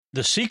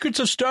The Secrets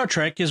of Star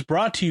Trek is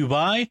brought to you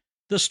by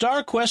the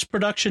Star Quest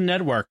Production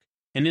Network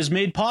and is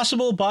made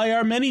possible by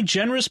our many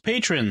generous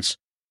patrons.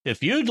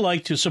 If you'd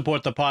like to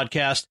support the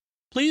podcast,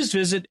 please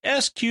visit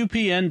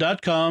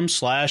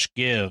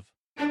sqpn.com/give.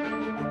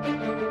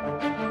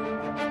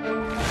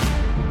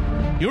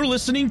 You're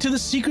listening to The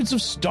Secrets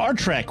of Star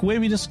Trek, where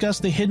we discuss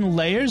the hidden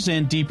layers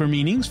and deeper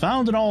meanings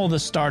found in all the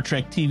Star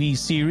Trek TV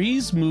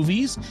series,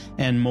 movies,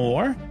 and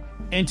more.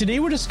 And today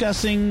we're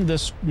discussing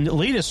this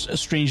latest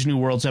Strange New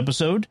Worlds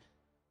episode,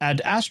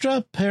 Ad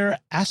Astra Per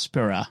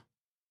Aspera.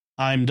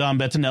 I'm Dom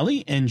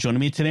Bettinelli, and joining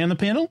me today on the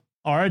panel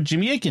are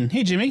Jimmy Aiken.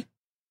 Hey, Jimmy.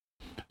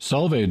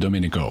 Salve,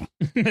 Domenico.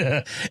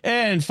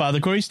 And Father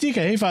Corey Stika.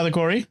 Hey, Father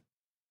Corey.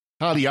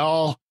 Howdy,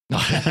 y'all.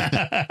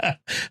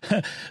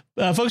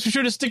 Folks, be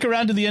sure to stick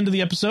around to the end of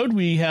the episode.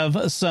 We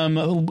have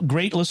some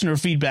great listener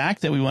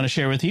feedback that we want to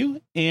share with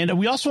you. And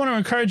we also want to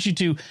encourage you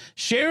to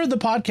share the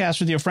podcast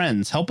with your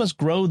friends. Help us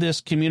grow this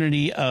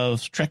community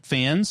of Trek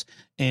fans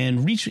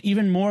and reach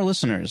even more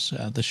listeners.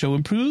 The show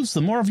improves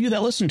the more of you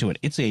that listen to it.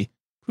 It's a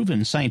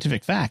proven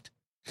scientific fact.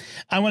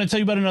 I want to tell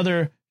you about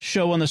another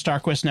show on the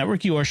StarQuest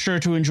Network you are sure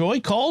to enjoy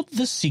called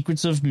The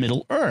Secrets of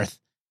Middle Earth.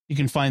 You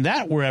can find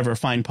that wherever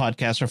fine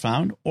podcasts are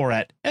found or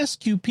at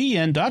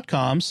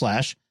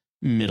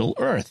sqpn.com/Middle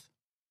Earth.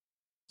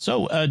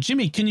 So,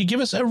 Jimmy, can you give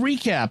us a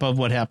recap of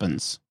what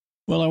happens?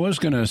 Well, I was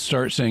going to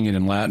start saying it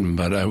in Latin,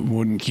 but I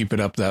wouldn't keep it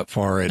up that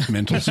far at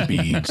mental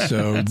speed.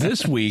 So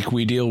this week,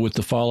 we deal with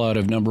the fallout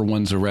of Number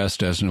One's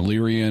arrest as an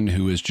Illyrian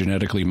who is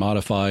genetically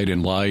modified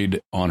and lied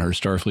on her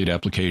Starfleet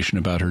application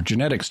about her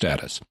genetic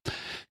status.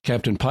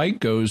 Captain Pike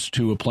goes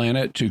to a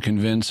planet to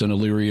convince an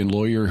Illyrian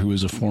lawyer who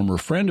is a former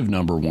friend of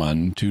Number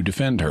One to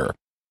defend her.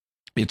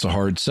 It's a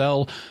hard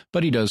sell,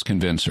 but he does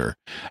convince her.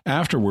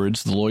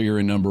 Afterwards, the lawyer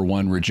and Number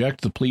One reject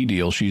the plea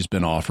deal she's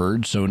been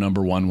offered, so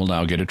Number One will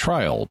now get a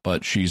trial,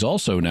 but she's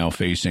also now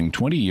facing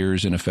 20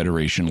 years in a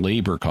Federation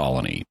labor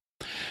colony.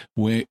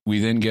 We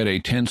then get a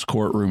tense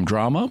courtroom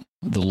drama.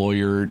 The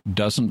lawyer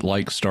doesn't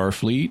like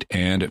Starfleet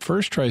and at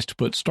first tries to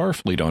put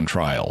Starfleet on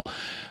trial.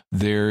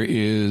 There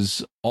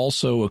is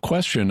also a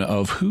question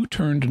of who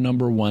turned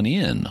Number One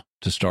in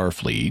to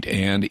Starfleet,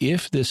 and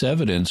if this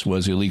evidence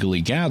was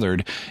illegally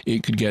gathered,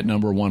 it could get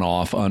Number One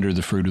off under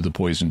the fruit of the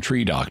poison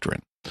tree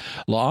doctrine.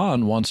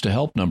 La'an wants to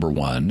help Number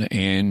One,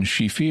 and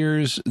she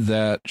fears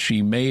that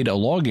she made a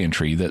log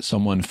entry that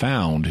someone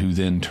found who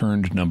then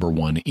turned Number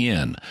One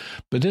in.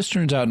 But this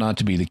turns out not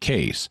to be the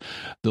case.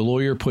 The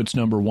lawyer puts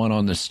Number One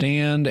on the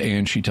stand,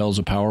 and she tells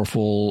a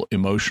powerful,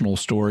 emotional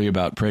story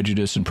about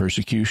prejudice and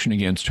persecution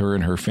against her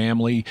and her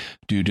family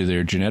due to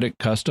their genetic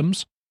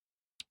customs.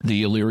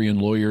 The Illyrian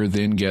lawyer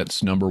then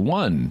gets Number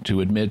One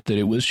to admit that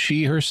it was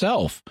she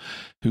herself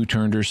who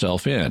turned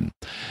herself in,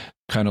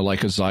 kind of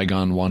like a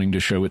Zygon wanting to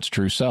show its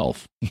true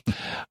self.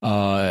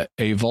 A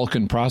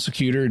Vulcan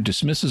prosecutor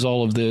dismisses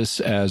all of this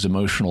as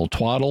emotional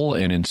twaddle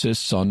and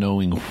insists on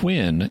knowing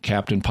when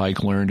Captain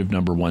Pike learned of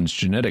Number One's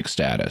genetic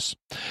status.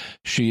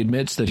 She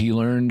admits that he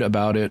learned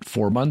about it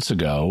 4 months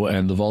ago,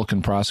 and the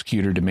Vulcan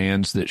prosecutor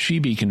demands that she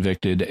be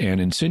convicted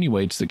and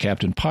insinuates that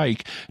Captain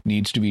Pike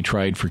needs to be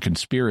tried for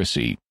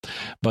conspiracy.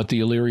 But the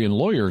Illyrian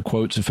lawyer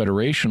quotes a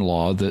Federation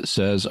law that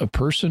says a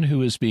person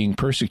who is being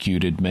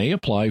persecuted may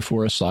apply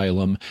for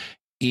asylum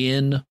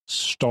in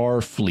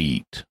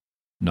Starfleet,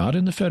 not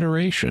in the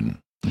Federation.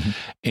 Mm-hmm.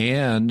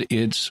 And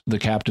it's the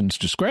captain's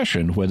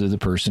discretion whether the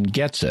person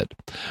gets it.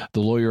 The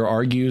lawyer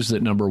argues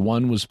that Number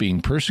One was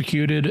being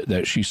persecuted,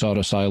 that she sought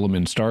asylum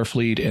in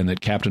Starfleet, and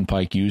that Captain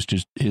Pike used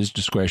his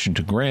discretion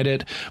to grant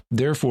it.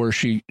 Therefore,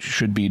 she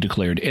should be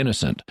declared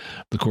innocent.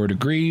 The court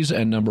agrees,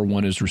 and Number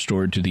One is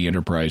restored to the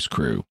Enterprise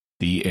crew.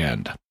 The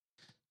end.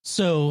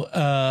 So,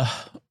 a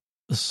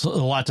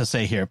lot to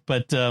say here,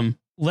 but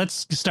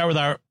let's start with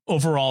our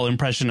overall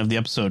impression of the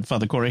episode,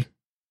 Father Corey.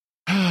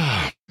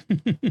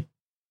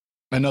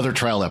 Another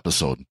trial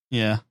episode.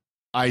 Yeah.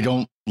 I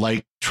don't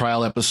like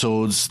trial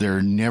episodes.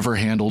 They're never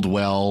handled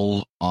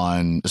well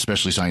on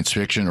especially science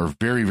fiction, or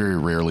very, very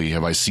rarely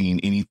have I seen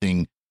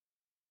anything.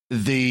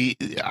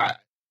 I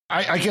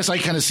guess I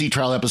kind of see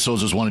trial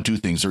episodes as one of two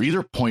things. They're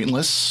either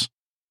pointless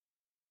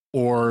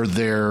or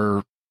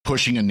they're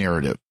pushing a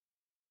narrative.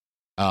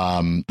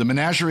 The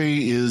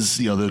Menagerie is,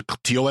 the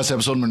TOS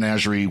episode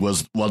Menagerie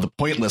was, the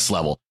pointless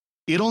level.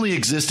 It only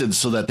existed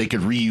so that they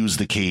could reuse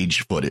the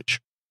cage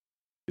footage.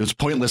 It was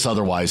pointless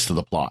otherwise to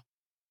the plot.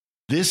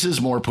 This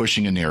is more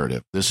pushing a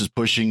narrative. This is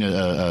pushing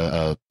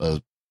a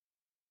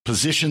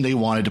position they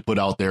wanted to put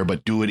out there,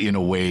 but do it in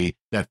a way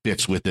that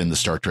fits within the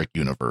Star Trek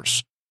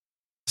universe.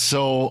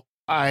 So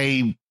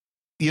I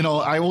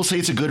will say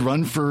it's a good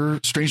run for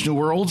Strange New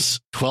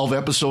Worlds. 12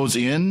 episodes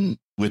in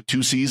with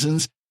 2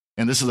 seasons.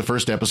 And this is the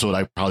first episode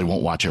I probably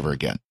won't watch ever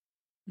again.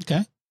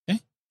 Okay. How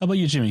about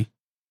you, Jimmy?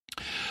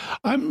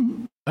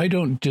 I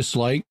don't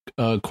dislike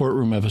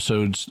courtroom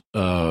episodes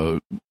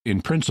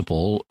in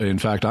principle. In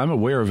fact, I'm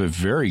aware of a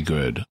very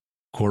good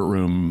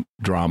courtroom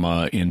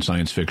drama in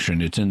science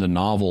fiction. It's in the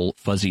novel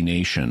Fuzzy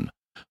Nation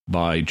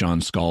by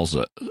John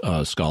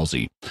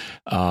Scalzi.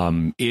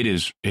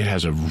 It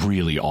has a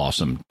really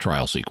awesome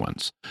trial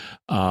sequence.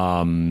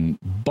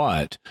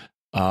 But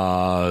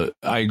I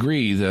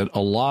agree that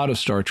a lot of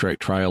Star Trek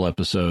trial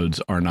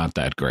episodes are not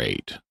that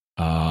great.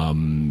 I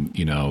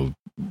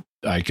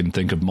can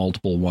think of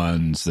multiple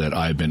ones that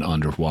I've been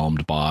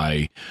underwhelmed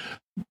by.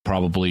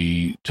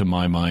 Probably, to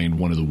my mind,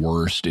 one of the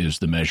worst is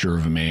The Measure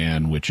of a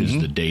Man, which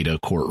is the Data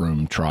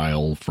courtroom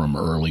trial from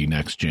early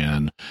Next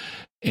Gen.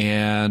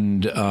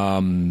 And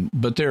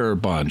but there are a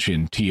bunch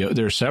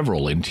there are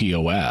several in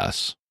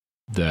TOS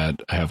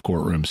that have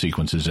courtroom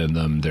sequences in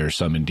them. There's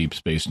some in Deep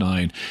Space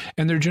Nine,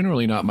 and they're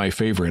generally not my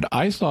favorite.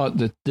 I thought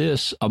that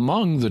this,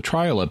 among the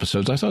trial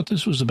episodes, I thought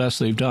this was the best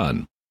they've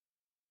done.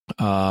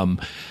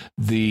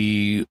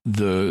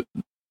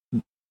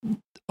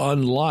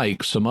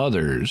 Unlike some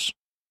others,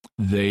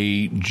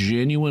 they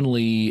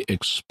genuinely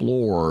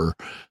explore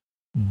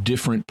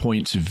different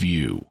points of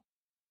view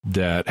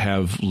that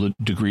have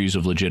degrees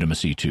of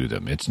legitimacy to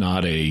them. It's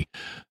not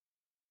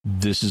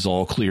this is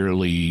all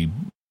clearly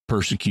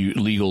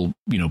legal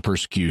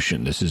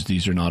persecution.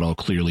 These are not all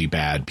clearly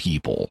bad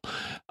people.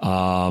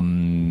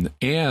 And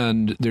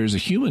there's a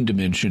human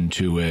dimension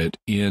to it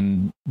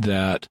in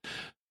that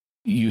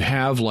you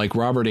have like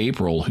Robert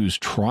April, who's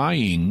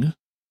trying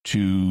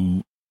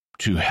to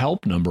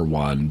help Number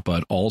One,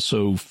 but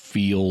also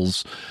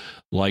feels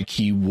like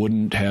he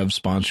wouldn't have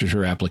sponsored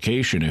her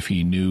application if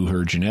he knew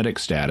her genetic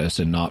status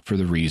and not for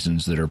the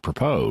reasons that are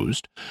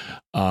proposed.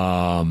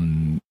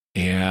 And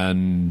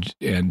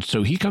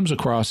so he comes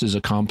across as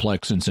a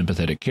complex and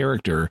sympathetic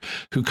character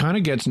who kind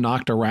of gets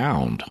knocked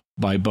around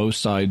by both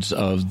sides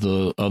of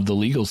the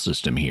legal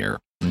system here.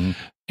 Mm-hmm.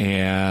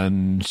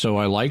 And so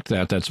I like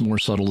that. That's more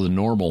subtle than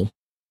normal.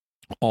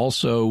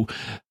 Also,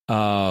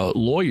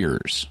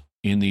 lawyers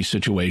in these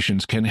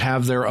situations can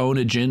have their own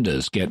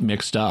agendas get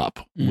mixed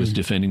up with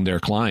defending their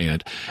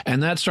client.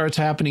 And that starts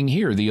happening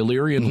here. The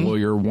Illyrian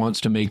lawyer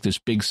wants to make this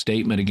big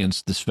statement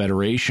against this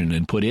Federation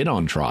and put it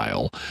on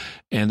trial.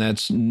 And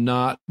that's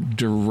not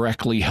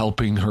directly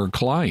helping her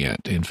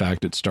client. In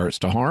fact, it starts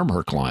to harm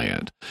her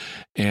client.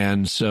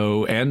 And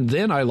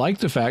then I like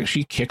the fact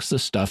she kicks the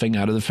stuffing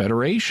out of the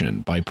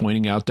Federation by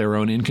pointing out their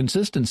own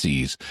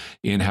inconsistencies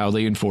in how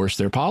they enforce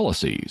their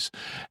policies.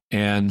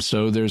 And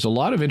so there's a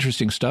lot of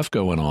interesting stuff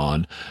going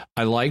on.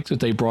 I like that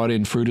they brought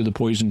in Fruit of the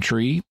Poison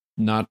Tree.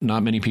 Not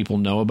many people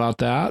know about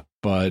that,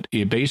 but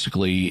it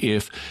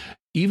basically,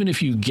 even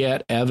if you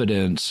get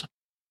evidence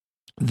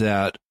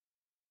that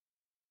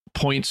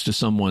points to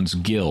someone's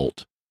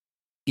guilt,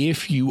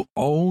 if you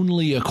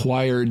only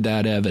acquired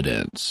that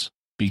evidence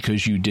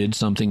because you did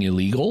something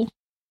illegal,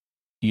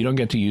 you don't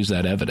get to use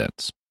that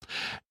evidence.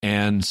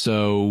 And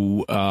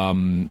so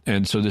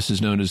this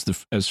is known as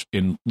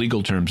in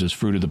legal terms as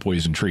fruit of the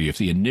poison tree. If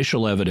the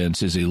initial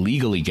evidence is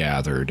illegally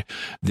gathered,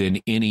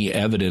 then any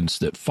evidence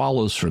that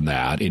follows from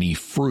that, any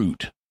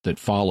fruit that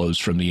follows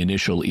from the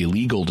initial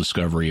illegal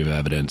discovery of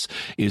evidence,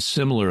 is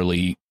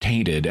similarly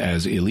tainted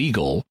as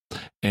illegal,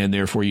 and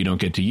therefore you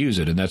don't get to use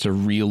it. And that's a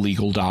real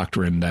legal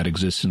doctrine that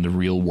exists in the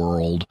real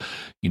world.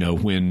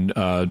 When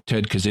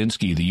Ted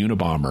Kaczynski, the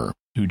Unabomber,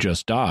 who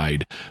just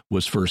died,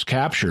 was first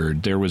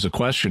captured, there was a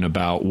question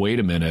about, wait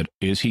a minute,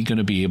 is he going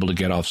to be able to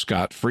get off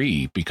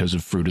scot-free because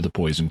of fruit of the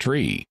poison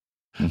tree?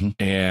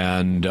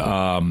 And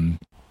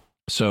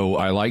so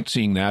I liked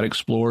seeing that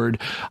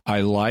explored.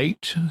 I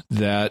liked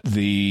that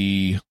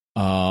the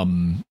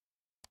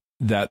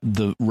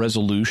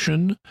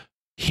resolution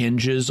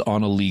hinges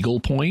on a legal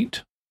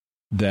point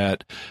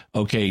that,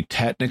 okay,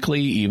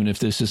 technically, even if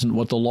this isn't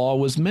what the law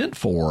was meant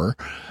for,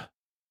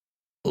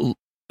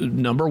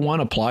 Number One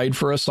applied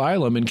for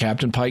asylum and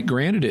Captain Pike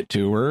granted it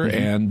to her,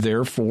 and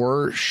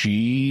therefore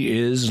she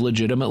is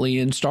legitimately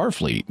in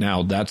Starfleet.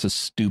 Now, that's a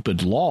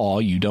stupid law.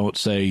 You don't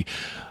say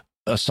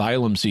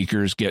asylum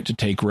seekers get to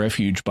take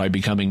refuge by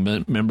becoming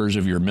members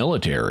of your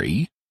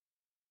military.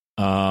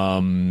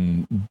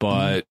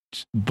 But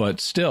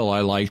still,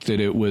 I liked that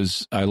it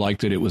was a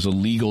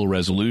legal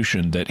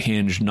resolution that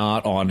hinged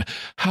not on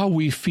how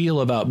we feel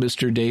about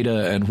Mr.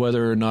 Data and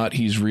whether or not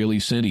he's really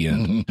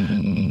sentient,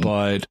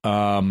 but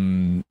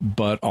on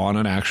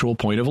an actual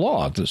point of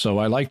law. So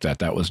I liked that.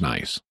 That was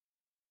nice.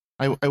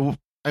 I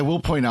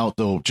will point out,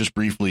 though, just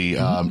briefly,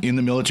 in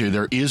the military,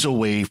 there is a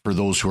way for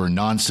those who are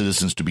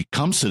non-citizens to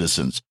become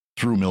citizens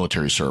through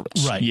military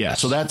service. Right. Yeah.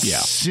 So that's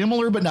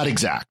similar, but not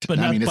exact. But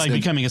not by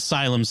becoming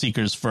asylum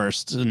seekers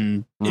first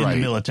in the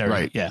military.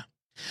 Right. Yeah.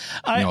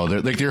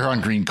 They're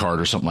on green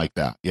card or something like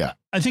that. Yeah.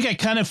 I think I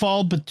kind of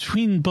fall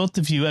between both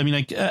of you. I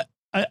mean,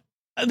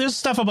 there's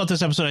stuff about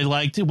this episode I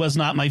liked. It was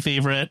not my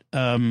favorite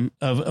of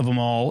them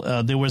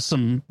all. There was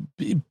some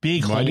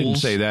big holes. I didn't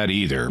say that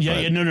either.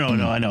 Yeah.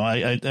 No. I know.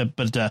 I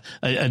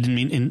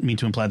didn't mean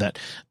to imply that.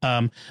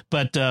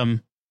 But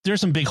there are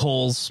some big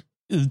holes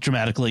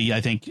dramatically, I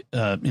think,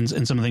 in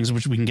some of the things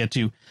which we can get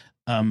to.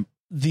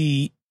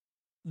 The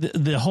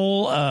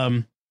whole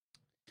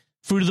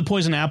fruit of the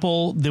poison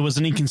apple, there was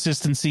an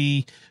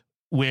inconsistency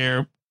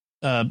where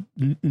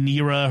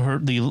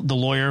Nira, the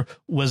lawyer,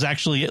 was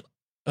actually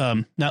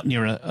not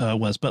Nira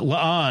was, but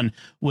La'an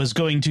was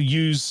going to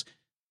use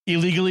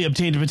illegally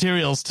obtained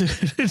materials to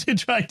to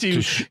try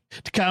to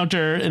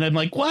counter. And I'm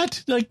like,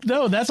 what? Like,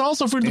 no, that's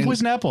also fruit of the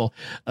poison apple.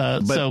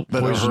 But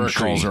her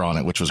calls are on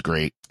it, which was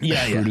great.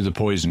 Yeah. Fruit of the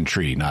poison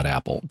tree, not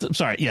apple.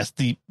 Sorry. Yes.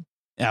 The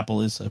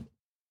apple is a,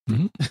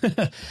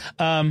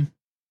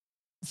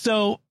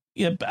 so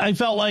yeah, I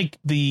felt like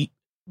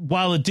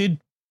while it did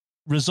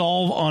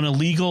resolve on a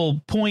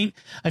legal point,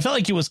 I felt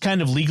like it was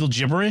kind of legal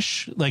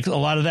gibberish, like a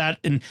lot of that.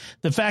 And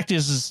the fact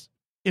is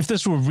if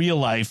this were real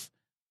life,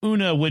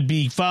 Una would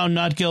be found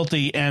not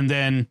guilty and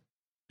then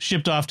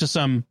shipped off to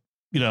some,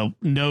 no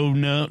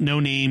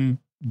name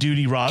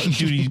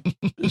duty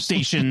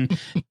station,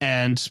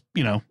 and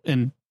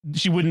and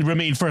she wouldn't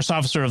remain first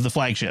officer of the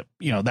flagship.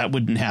 That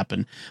wouldn't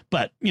happen.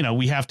 But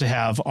we have to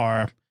have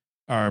our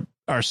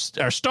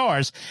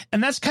stars,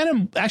 and that's kind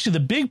of actually the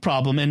big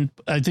problem. And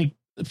I think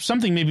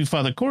something maybe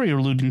Father Corey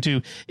alluding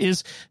to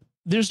is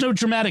there's no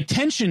dramatic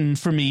tension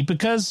for me,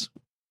 because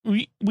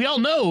we all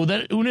know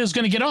that Una is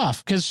going to get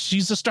off because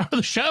she's the star of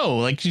the show.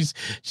 Like she's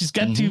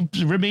got to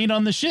remain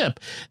on the ship.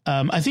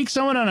 I think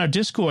someone on our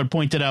Discord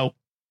pointed out,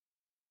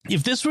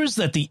 if this was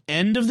at the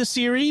end of the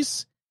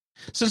series,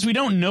 since we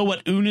don't know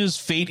what Una's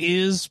fate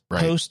is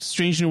post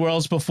Strange New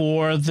Worlds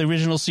before the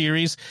original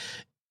series,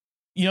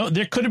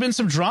 there could have been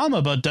some drama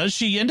about, does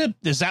she end up,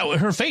 is that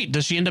her fate?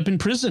 Does she end up in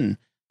prison?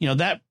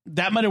 That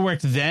might have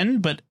worked then,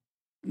 but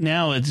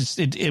now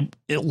it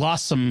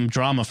lost some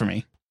drama for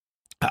me.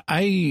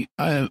 I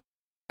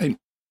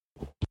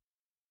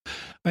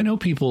know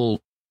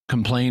people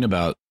complain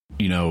about,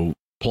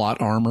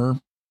 plot armor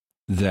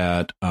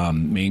that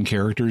main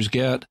characters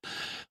get,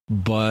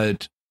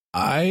 but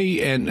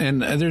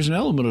and there's an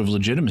element of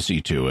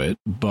legitimacy to it,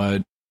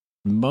 but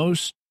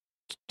most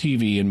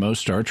TV and most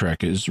Star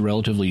Trek is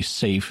relatively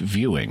safe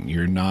viewing.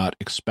 You're not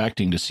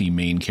expecting to see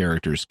main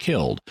characters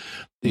killed.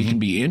 It can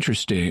be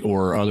interesting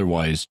or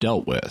otherwise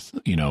dealt with,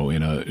 in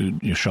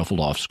a shuffled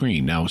off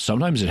screen. Now,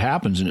 sometimes it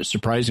happens and it's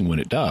surprising when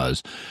it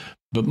does,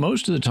 but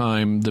most of the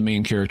time the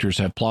main characters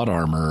have plot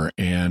armor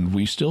and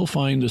we still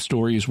find the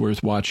stories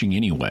worth watching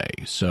anyway.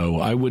 So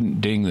I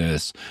wouldn't ding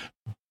this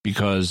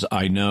because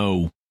I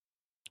know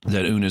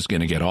that Una's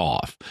going to get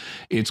off.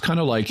 It's kind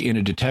of like in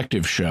a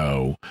detective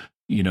show.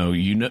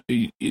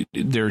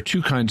 There are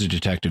two kinds of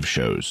detective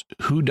shows: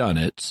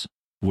 whodunits,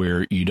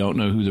 where you don't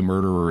know who the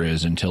murderer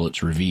is until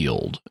it's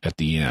revealed at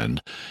the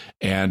end,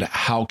 and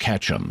how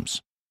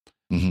catch'ems.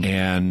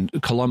 And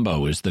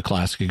Columbo is the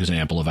classic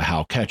example of a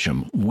how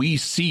catch'em. We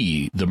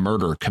see the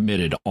murder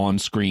committed on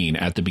screen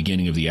at the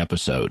beginning of the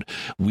episode.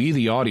 We,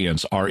 the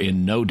audience, are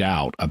in no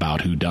doubt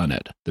about who done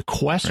it. The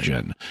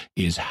question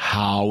is,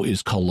 how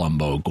is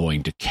Columbo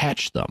going to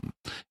catch them?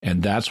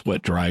 And that's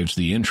what drives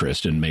the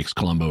interest and makes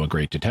Columbo a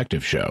great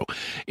detective show.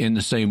 In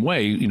the same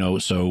way,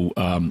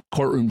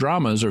 courtroom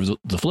dramas are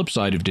the flip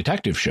side of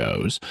detective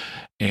shows.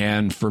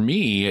 And for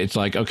me, it's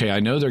like, okay, I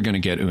know they're going to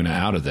get Una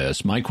out of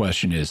this. My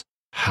question is,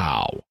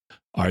 how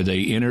are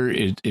they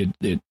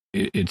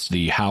it's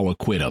the how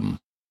acquit them,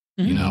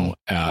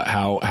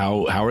 how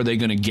are they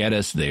going to get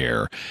us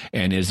there,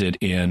 and is it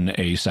in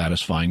a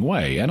satisfying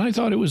way? And I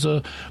thought it was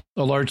a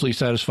largely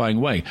satisfying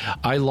way.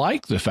 I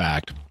like the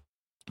fact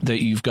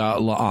that you've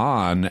got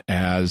La'an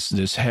as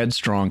this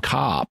headstrong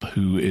cop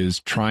who is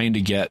trying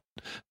to get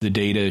the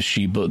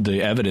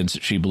the evidence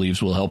that she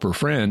believes will help her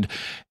friend,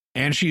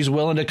 and she's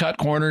willing to cut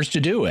corners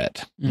to do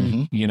it,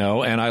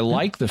 and I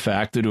like the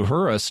fact that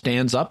Uhura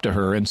stands up to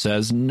her and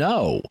says,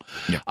 no,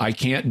 I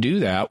can't do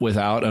that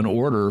without an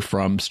order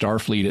from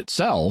Starfleet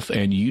itself.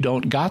 And you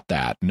don't got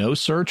that. No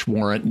search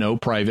warrant, no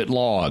private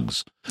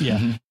logs.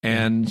 Yeah.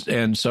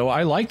 And so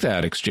I like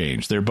that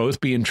exchange. They're both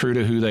being true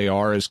to who they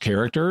are as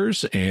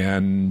characters.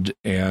 And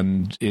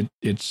to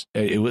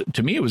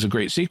me, it was a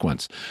great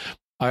sequence.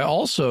 I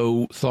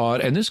also thought,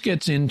 and this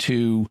gets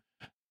into,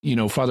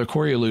 Father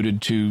Corey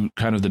alluded to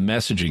kind of the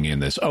messaging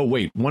in this. Oh,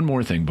 wait, one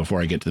more thing before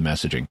I get to the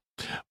messaging.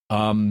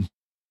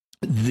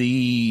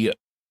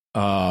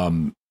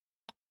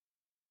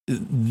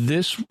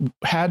 This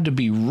had to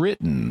be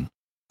written,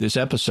 this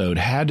episode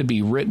had to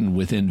be written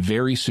within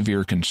very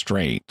severe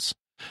constraints,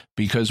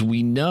 because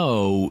we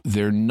know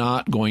they're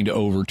not going to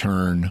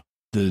overturn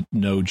the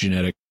no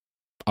genetic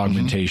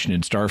augmentation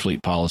in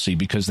Starfleet policy,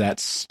 because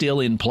that's still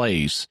in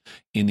place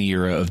in the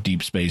era of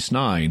Deep Space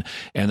Nine,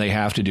 and they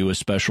have to do a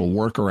special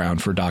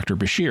workaround for Dr.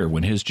 Bashir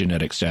when his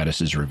genetic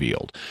status is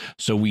revealed.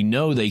 So we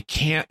know they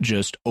can't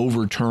just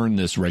overturn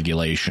this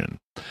regulation,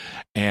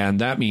 and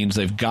that means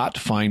they've got to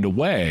find a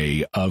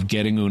way of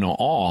getting Una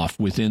off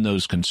within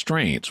those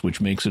constraints,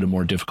 which makes it a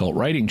more difficult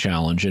writing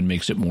challenge and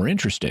makes it more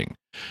interesting.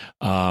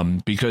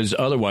 Because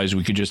otherwise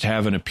we could just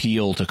have an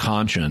appeal to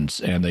conscience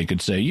and they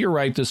could say, you're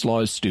right, this law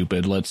is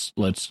stupid. Let's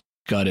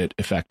gut it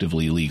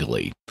effectively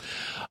legally.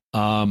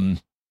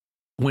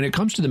 When it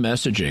comes to the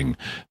messaging,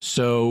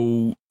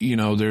 so, you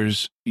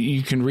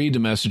can read the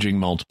messaging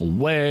multiple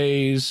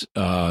ways.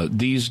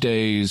 These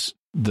days,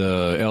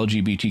 the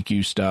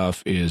LGBTQ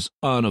stuff is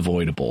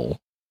unavoidable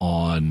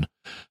on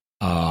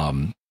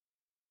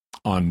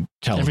on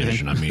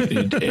television. Everything.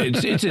 I mean,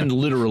 it's in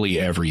literally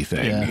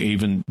everything,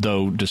 even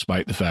though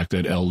despite the fact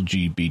that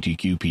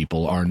LGBTQ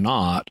people are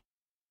not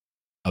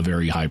a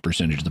very high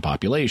percentage of the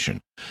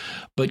population.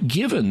 But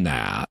given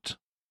that,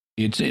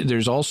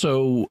 there's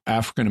also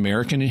African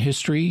American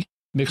history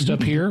mixed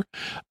up here.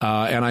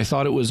 And I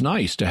thought it was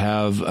nice to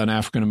have an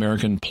African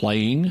American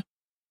playing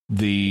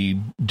the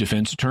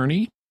defense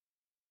attorney,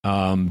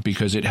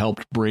 because it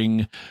helped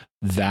bring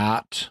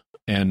that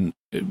and,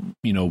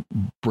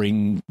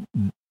 bring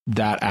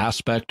that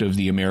aspect of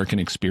the American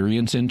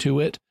experience into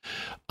it.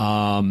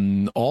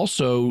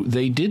 Also,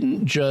 they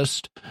didn't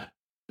just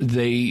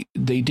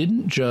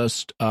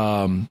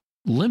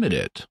limit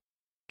it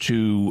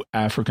to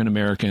African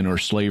American or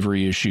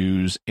slavery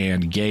issues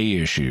and gay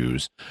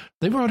issues.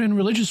 They brought in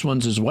religious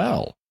ones as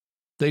well.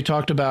 They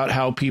talked about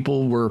how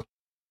people were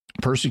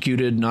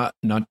persecuted not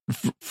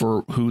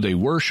for who they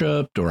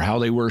worshipped or how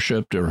they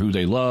worshipped or who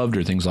they loved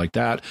or things like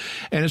that.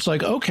 And it's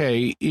like,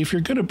 okay, if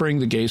you're going to bring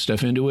the gay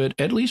stuff into it,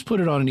 at least put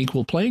it on an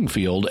equal playing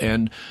field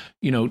and,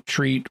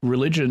 treat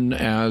religion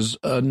as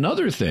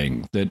another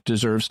thing that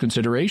deserves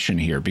consideration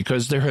here,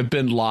 because there have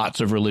been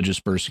lots of religious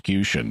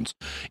persecutions,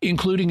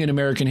 including in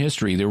American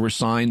history. There were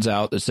signs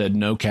out that said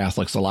no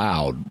Catholics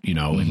allowed,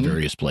 in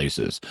various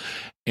places.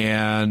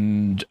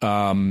 And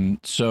and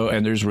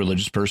there's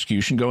religious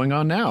persecution going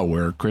on now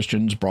where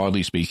Christians,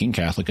 broadly speaking,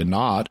 Catholic and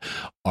not,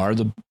 are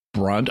the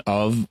brunt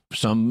of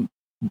some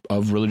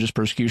of religious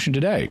persecution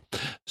today.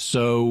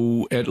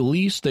 So at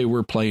least they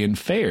were playing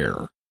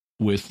fair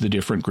with the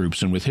different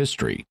groups and with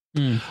history.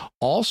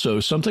 Also,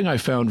 something I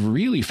found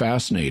really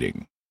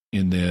fascinating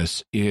in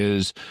this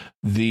is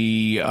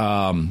the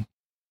Nira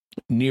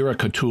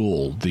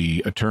Khatul,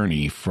 the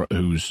attorney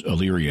who's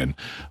Illyrian.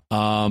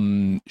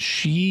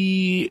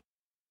 She,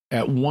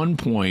 at one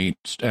point,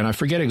 and I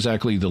forget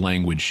exactly the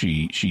language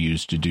she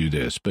used to do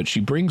this, but she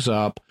brings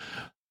up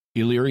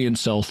Illyrian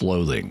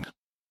self-loathing.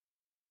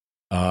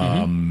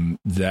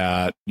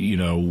 That,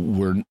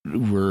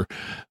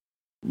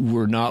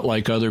 we're not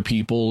like other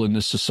people in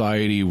this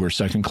society. We're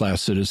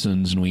second-class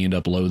citizens, and we end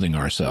up loathing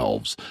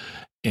ourselves.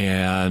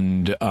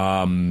 And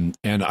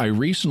I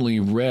recently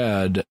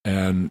read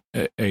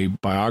a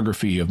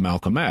biography of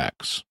Malcolm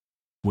X,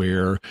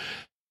 where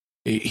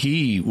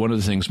one of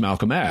the things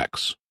Malcolm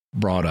X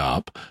brought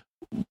up,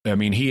 I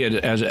mean, he had,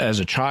 as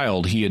a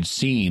child, he had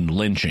seen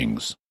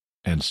lynchings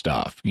and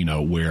stuff,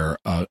 where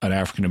an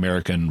African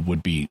American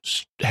would be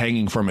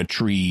hanging from a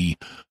tree,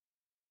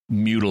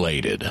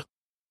 mutilated.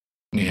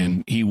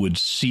 And he would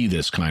see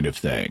this kind of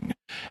thing.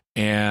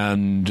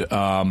 And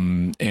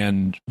when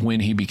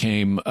he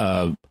became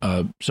a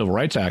civil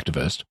rights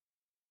activist,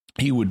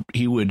 he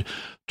would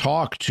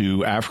talk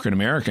to African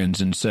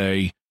Americans and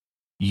say,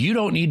 you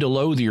don't need to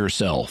loathe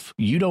yourself.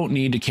 You don't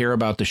need to care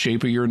about the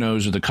shape of your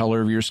nose or the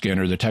color of your skin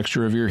or the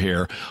texture of your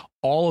hair.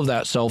 All of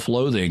that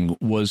self-loathing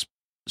was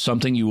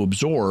something you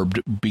absorbed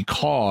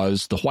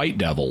because the white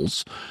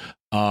devils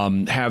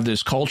have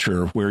this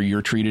culture where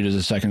you're treated as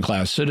a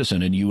second-class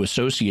citizen, and you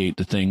associate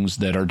the things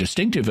that are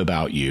distinctive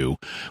about you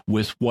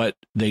with what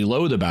they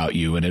loathe about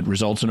you, and it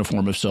results in a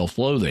form of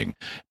self-loathing.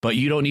 But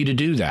you don't need to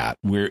do that.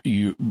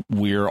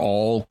 We're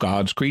all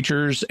God's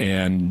creatures,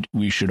 and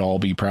we should all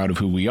be proud of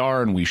who we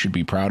are, and we should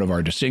be proud of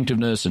our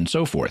distinctiveness and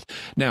so forth.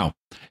 Now,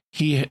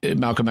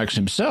 Malcolm X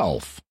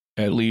himself,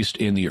 at least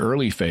in the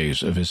early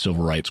phase of his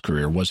civil rights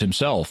career, was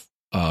himself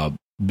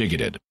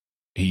bigoted.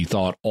 He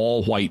thought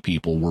all white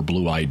people were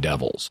blue-eyed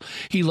devils.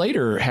 He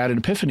later had an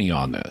epiphany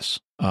on this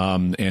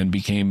and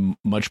became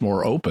much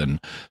more open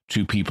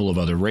to people of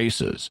other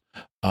races.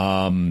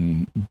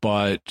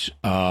 But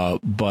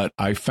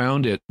I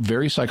found it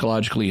very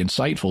psychologically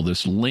insightful,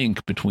 this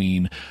link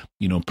between,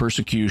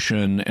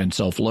 persecution and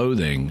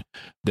self-loathing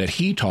that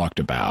he talked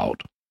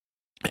about.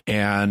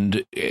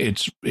 And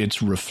it's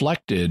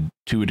reflected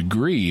to a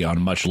degree, on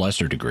a much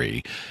lesser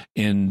degree,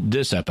 in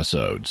this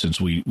episode,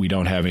 since we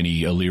don't have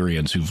any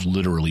Illyrians who've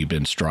literally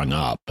been strung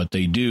up, but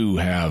they do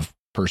have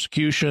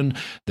persecution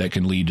that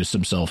can lead to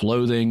some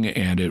self-loathing,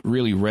 and it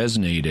really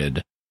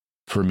resonated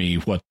for me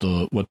what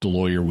the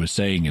lawyer was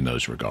saying in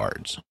those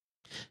regards.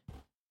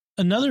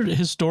 Another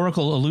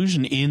historical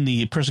allusion in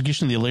the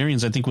persecution of the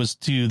Illyrians, I think, was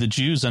to the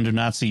Jews under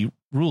Nazi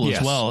rule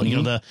as well.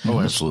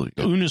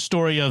 Absolutely. Una's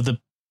story of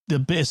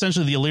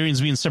essentially the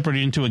Illyrians being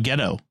separated into a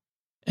ghetto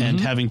and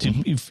having to,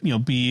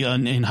 be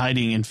in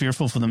hiding and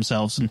fearful for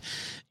themselves. And,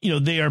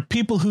 they are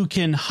people who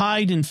can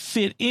hide and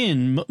fit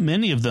in,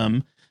 many of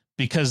them,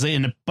 because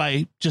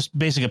by just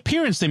basic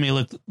appearance, they may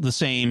look the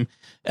same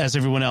as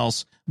everyone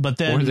else, but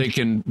then, or they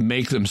can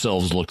make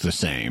themselves look the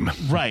same.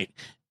 Right.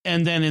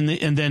 And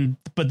then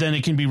but then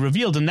it can be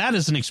revealed. And that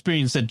is an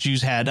experience that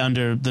Jews had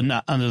under the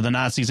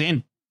Nazis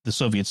and the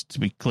Soviets, to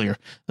be clear,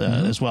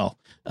 as well.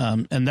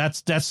 And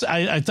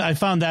I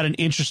found that an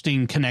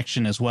interesting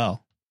connection as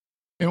well.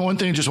 And one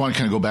thing I just want to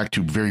kind of go back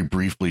to very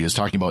briefly is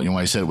talking about, when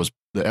I said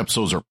the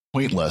episodes are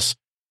pointless.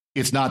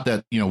 It's not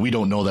that, we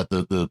don't know that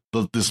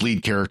this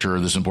lead character or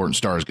this important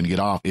star is going to get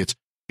off. It's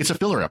a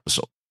filler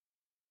episode.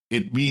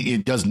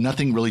 It does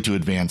nothing really to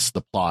advance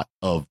the plot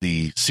of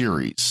the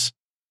series.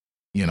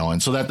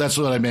 and so that's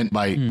what I meant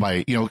by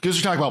because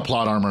you talk about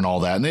plot armor and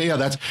all that. And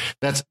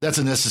that's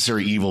a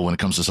necessary evil when it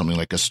comes to something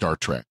like a Star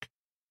Trek,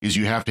 is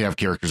you have to have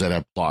characters that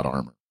have plot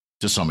armor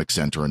to some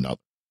extent or another.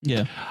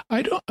 Yeah.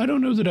 I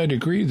don't know that I'd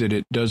agree that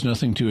it does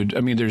nothing to it.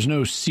 I mean, there's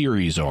no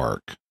series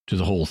arc to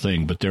the whole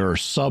thing, but there are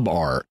sub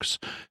arcs.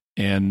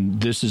 And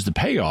this is the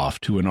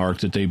payoff to an arc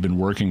that they've been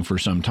working for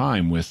some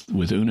time with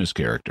Una's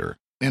character.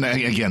 And I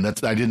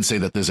didn't say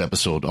that this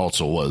episode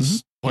also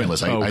was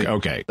pointless.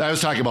 Okay. I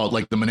was talking about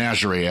like the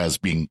menagerie as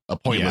being a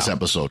pointless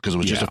episode because it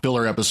was just a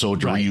filler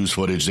episode to reuse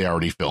footage they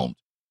already filmed.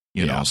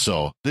 You know,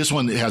 so this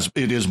one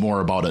is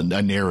more about a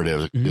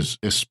narrative, is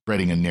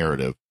spreading a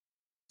narrative.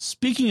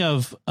 Speaking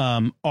of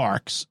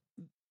arcs,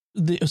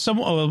 a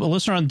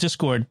listener on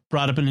Discord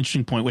brought up an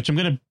interesting point, which I'm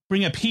going to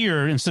bring up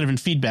here instead of in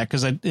feedback,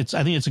 because I think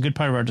it's a good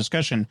part of our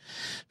discussion,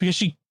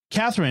 because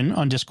Catherine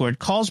on Discord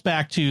calls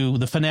back to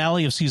the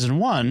finale of season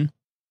 1,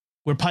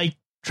 where Pike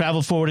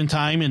traveled forward in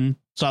time and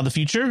saw the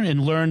future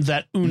and learned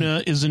that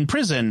Una is in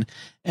prison.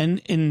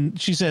 And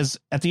she says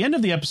at the end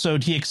of the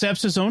episode, he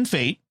accepts his own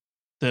fate,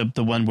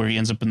 the one where he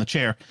ends up in the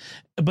chair,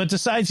 but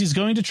decides he's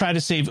going to try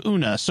to save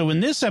Una. So in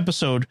this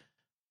episode,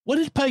 what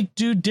did Pike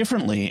do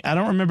differently? I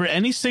don't remember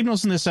any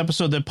signals in this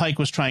episode that Pike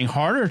was trying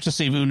harder to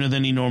save Una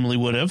than he normally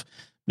would have.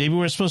 Maybe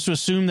we're supposed to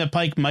assume that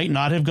Pike might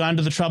not have gone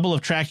to the trouble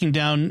of tracking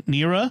down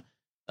Neera.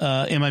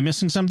 Am I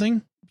missing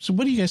something? So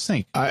what do you guys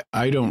think?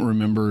 I don't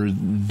remember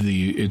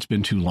it's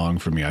been too long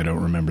for me. I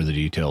don't remember the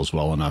details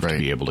well enough to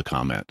be able to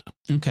comment.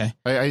 Okay.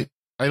 I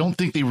don't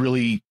think they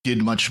really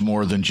did much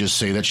more than just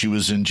say that she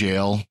was in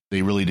jail.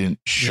 They really didn't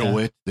show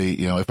it. They,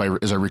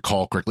 as I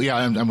recall correctly,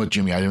 I'm with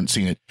Jimmy. I haven't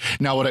seen it.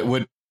 Now,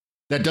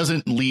 that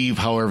doesn't leave,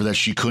 however, that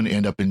she couldn't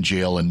end up in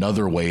jail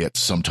another way at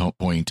some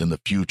point in the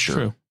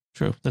future.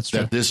 True. That's true.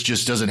 That this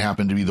just doesn't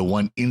happen to be the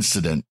one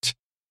incident,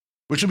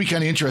 which will be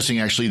kind of interesting,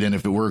 actually, then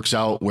if it works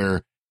out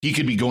where he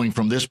could be going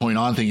from this point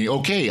on thinking,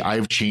 okay,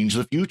 I've changed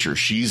the future.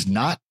 She's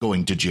not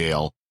going to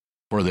jail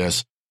for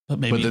this. But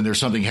then there's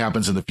something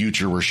happens in the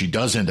future where she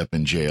does end up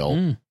in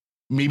jail,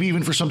 maybe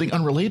even for something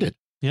unrelated.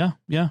 Yeah.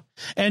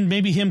 And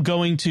maybe him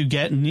going to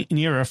get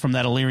Neera from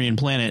that Illyrian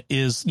planet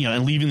is,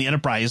 and leaving the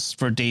Enterprise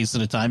for days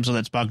at a time so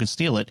that Spock could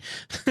steal it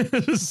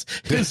is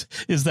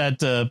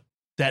that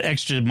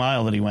extra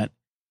mile that he went.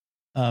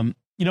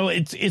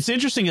 It's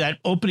interesting, that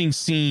opening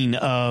scene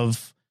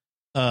of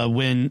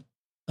when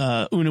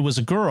Una was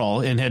a girl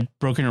and had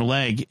broken her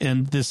leg,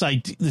 and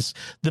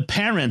the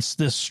parents,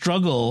 this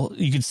struggle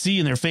you could see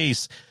in their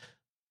face.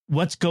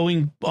 What's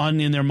going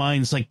on in their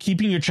minds, like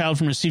keeping your child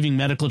from receiving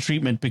medical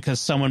treatment because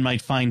someone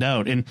might find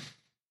out. And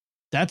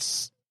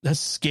that's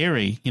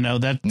scary.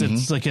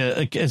 That's like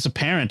as a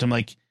parent, I'm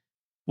like,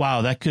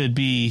 wow, that could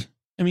be,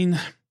 in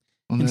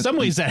some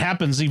ways that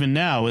happens even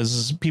now,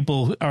 is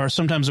people are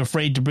sometimes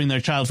afraid to bring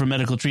their child for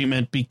medical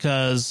treatment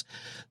because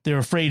they're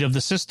afraid of the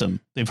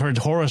system. They've heard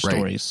horror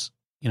stories,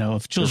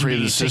 of children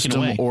being taken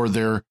away. Or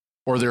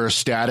their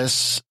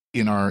status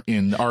in our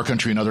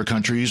country and other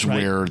countries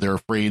where they're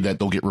afraid that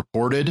they'll get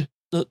reported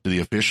to the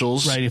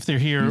officials. Right. If they're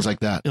here things like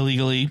that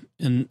illegally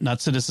and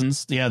not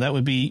citizens. Yeah, that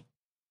would be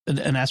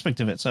an aspect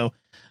of it. So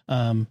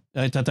I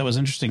thought that was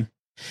interesting.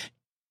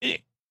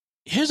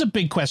 Here's a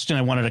big question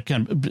I wanted to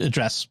kind of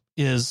address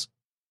is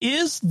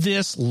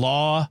this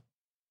law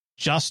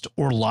just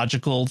or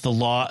logical? The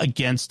law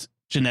against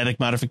genetic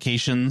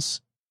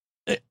modifications?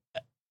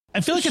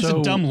 I feel like it's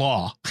a dumb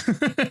law.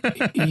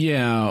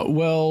 Yeah.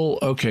 Well,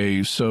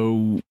 okay.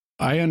 So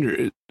I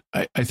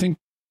think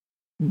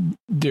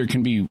there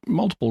can be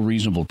multiple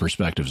reasonable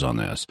perspectives on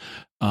this.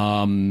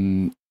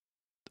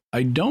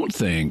 I don't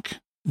think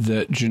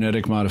that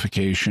genetic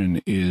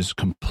modification is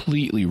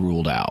completely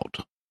ruled out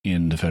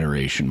in the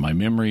Federation. My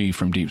memory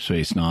from Deep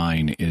Space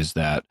Nine is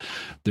that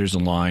there's a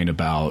line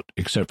about,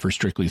 except for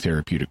strictly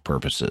therapeutic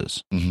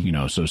purposes,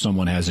 so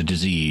someone has a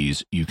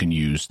disease, you can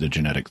use the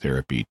genetic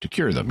therapy to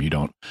cure them. You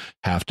don't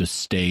have to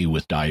stay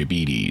with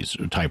diabetes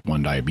or type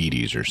 1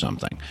 diabetes or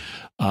something.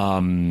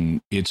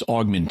 It's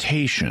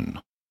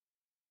augmentation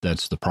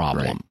that's the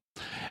problem.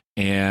 Right.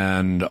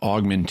 And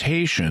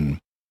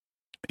augmentation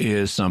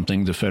is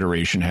something the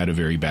Federation had a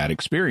very bad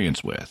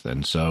experience with.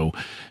 And so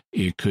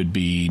it could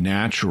be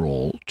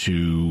natural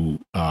to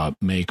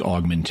make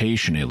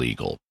augmentation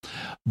illegal.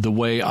 The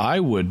way I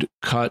would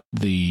cut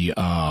the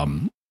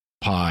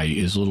pie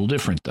is a little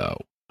different, though.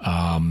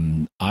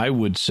 I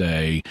would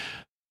say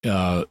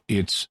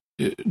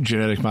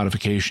genetic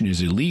modification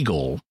is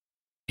illegal,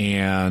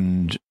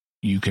 and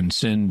you can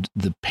send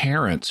the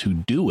parents who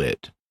do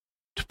it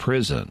to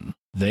prison.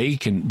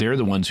 They're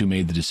the ones who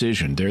made the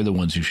decision. They're the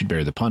ones who should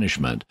bear the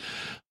punishment.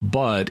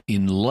 But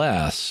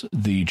unless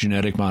the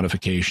genetic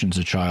modifications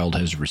a child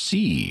has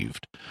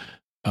received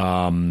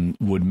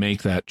would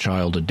make that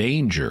child a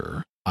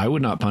danger, I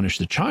would not punish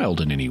the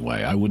child in any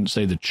way. I wouldn't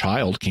say the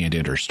child can't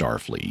enter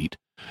Starfleet.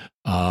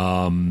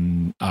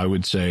 I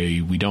would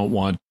say we don't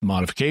want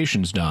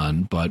modifications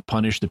done, but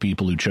punish the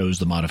people who chose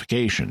the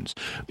modifications.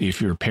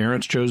 If your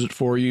parents chose it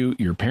for you,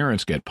 your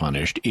parents get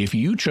punished. If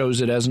you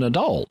chose it as an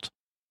adult,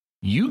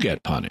 you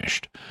get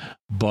punished.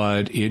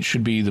 But it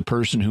should be the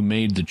person who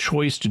made the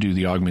choice to do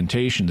the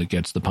augmentation that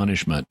gets the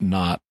punishment,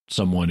 not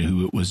someone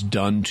who it was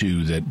done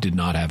to that did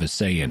not have a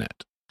say in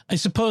it. I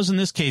suppose in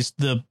this case,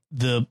 the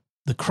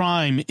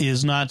crime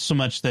is not so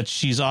much that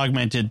she's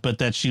augmented, but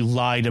that she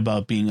lied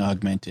about being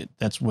augmented.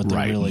 That's what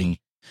they're really...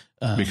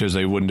 because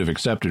they wouldn't have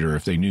accepted her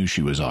if they knew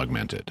she was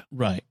augmented.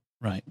 Right.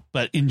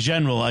 But in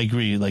general, I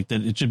agree, like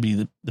that it should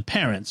be the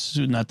parents,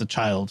 not the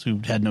child, who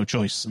had no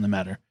choice in the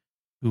matter,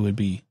 who would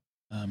be...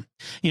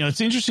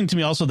 it's interesting to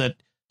me also that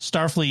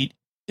Starfleet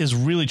is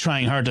really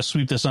trying hard to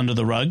sweep this under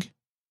the rug,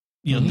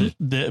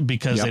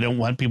 because they don't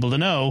want people to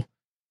know,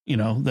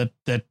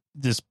 that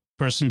this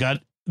person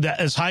got that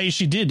as high as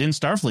she did in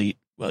Starfleet.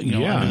 Well,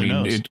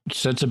 it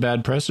sets a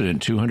bad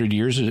precedent. 200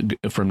 years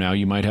from now,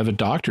 you might have a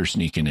doctor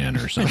sneaking in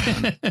or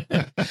something.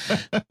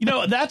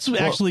 That's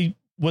actually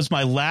was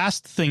my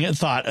last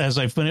thought as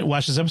I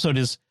watched this episode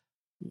is,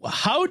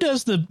 how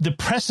does the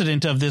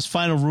precedent of this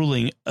final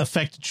ruling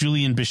affect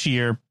Julian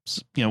Bashir,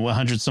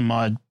 100 some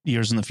odd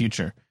years in the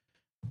future?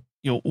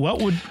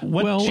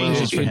 What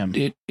changes for him?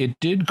 It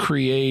did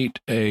create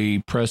a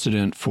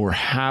precedent for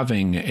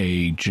having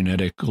a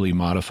genetically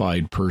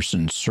modified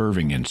person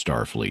serving in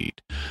Starfleet.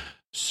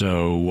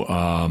 So,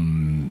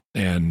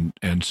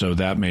 and so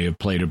that may have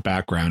played a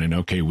background in,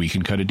 okay, we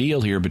can cut a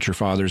deal here, but your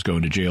father's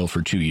going to jail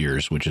for 2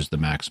 years, which is the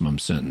maximum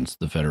sentence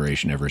the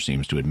Federation ever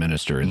seems to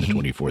administer in the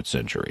 24th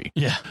century.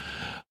 Yeah.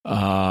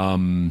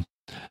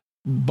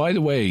 By the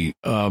way,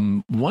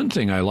 one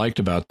thing I liked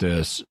about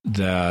this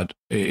that's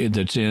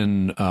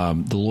in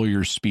the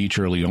lawyer's speech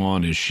early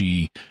on is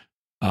she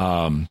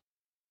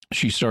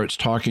starts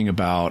talking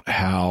about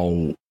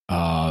how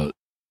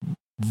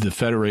the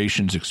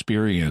Federation's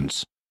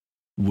experience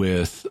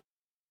with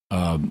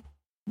the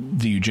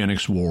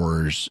eugenics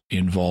wars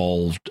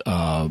involved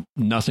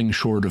nothing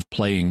short of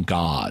playing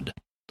God.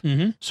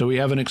 Mm-hmm. So we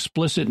have an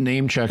explicit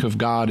name check of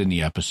God in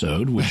the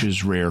episode, which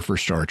is rare for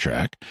Star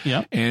Trek.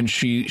 Yep. And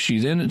she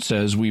then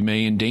says we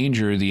may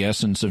endanger the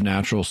essence of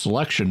natural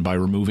selection by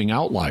removing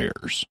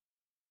outliers,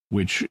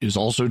 which is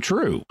also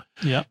true.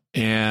 Yeah.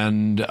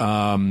 And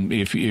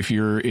if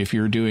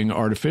you're doing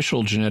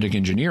artificial genetic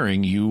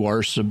engineering, you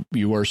are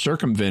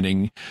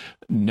circumventing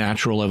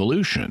natural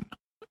evolution.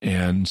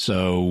 And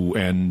so,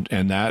 and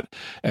that,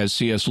 as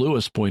C.S.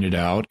 Lewis pointed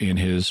out in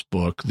his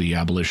book, The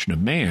Abolition of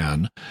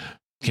Man,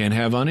 can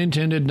have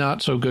unintended,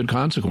 not so good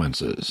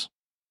consequences.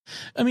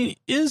 I mean,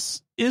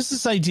 is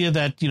this idea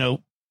that,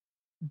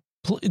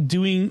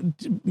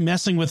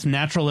 messing with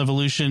natural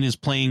evolution is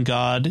playing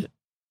God?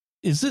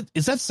 Is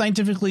that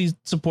scientifically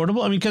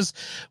supportable? I mean, because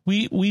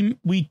we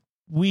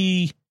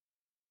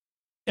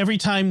every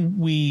time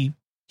we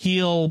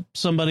heal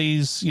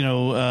somebody's,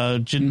 I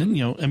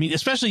mean,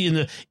 especially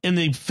in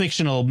the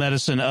fictional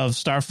medicine of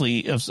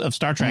Starfleet, of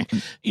Star Trek,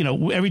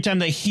 every time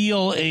they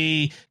heal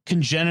a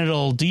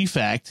congenital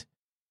defect,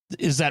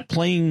 isn't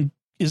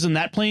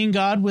that playing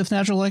God with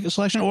natural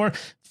selection, or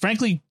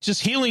frankly,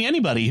 just healing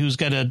anybody who's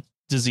got a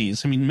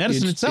disease? I mean,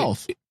 medicine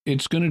itself.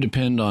 It's going to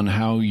depend on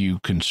how you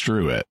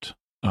construe it.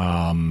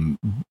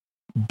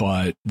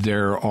 But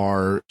there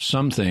are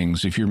some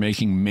things, if you're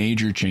making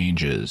major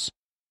changes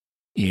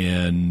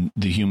in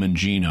the human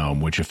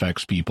genome, which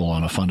affects people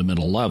on a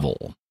fundamental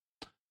level,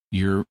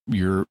 you're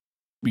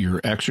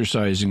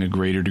exercising a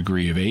greater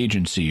degree of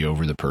agency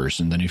over the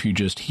person than if you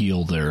just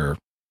heal their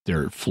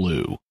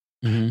flu.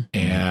 Mm-hmm.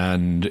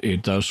 And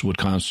it thus would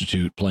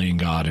constitute playing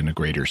God in a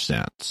greater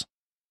sense.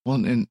 Well,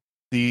 and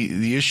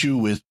the issue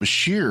with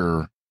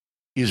Bashir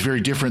is very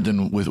different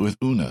than with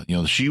Una.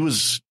 She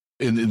was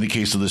in the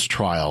case of this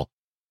trial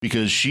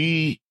because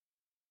she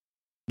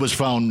was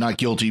found not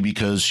guilty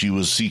because she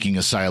was seeking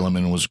asylum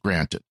and was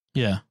granted.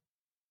 Yeah.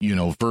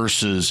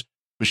 Versus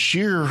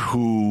Bashir,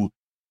 who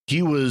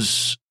he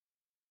was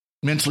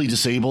mentally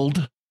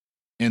disabled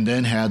and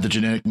then had the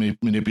genetic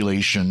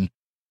manipulation.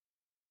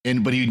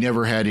 But he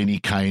never had any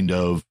kind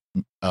of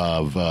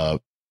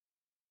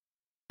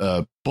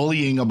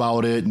bullying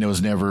about it, and it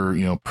was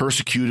never,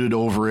 persecuted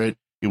over it.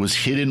 It was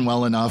hidden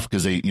well enough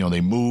because they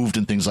moved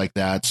and things like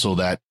that, so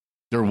that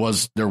there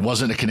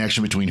wasn't a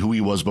connection between who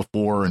he was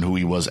before and who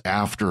he was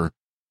after,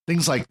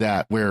 things like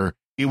that, where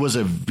it was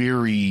a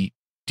very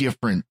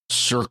different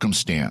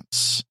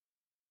circumstance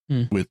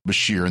with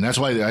Bashir, and that's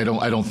why I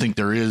don't think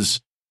there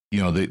is.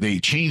 They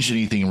changed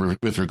anything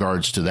with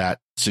regards to that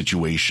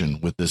situation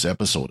with this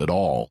episode at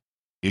all,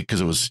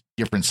 because it was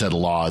different set of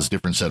laws,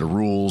 different set of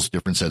rules,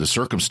 different set of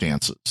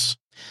circumstances.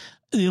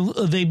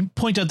 They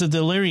point out that the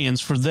Illyrians,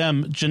 for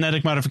them,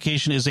 genetic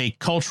modification is a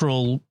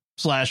cultural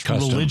 /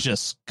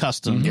 religious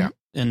custom. Yeah.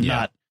 And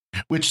not.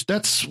 Which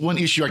that's one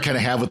issue I kind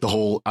of have with the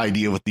whole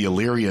idea with the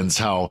Illyrians,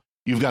 how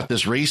you've got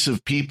this race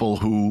of people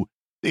who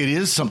it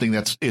is something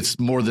it's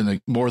more than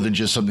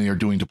just something they're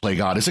doing to play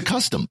God. It's a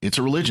custom. It's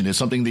a religion. It's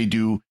something they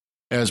do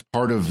as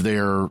part of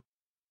their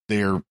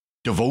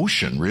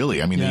devotion,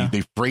 really. I mean,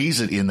 they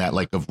phrase it in that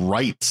like of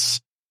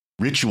rites,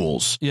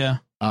 rituals. Yeah.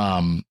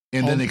 And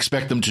then they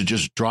expect them to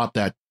just drop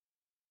that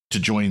to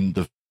join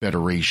the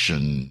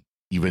Federation,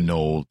 even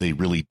though they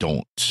really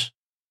don't.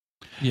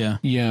 Yeah.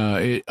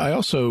 Yeah. I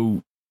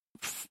also,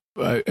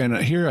 and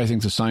here I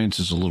think the science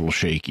is a little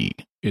shaky.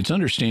 It's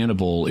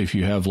understandable if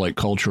you have like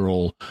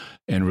cultural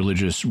and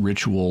religious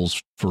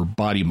rituals for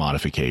body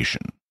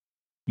modification,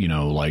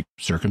 like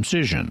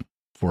circumcision,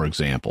 for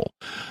example.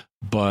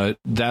 But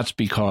that's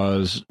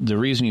because the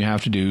reason you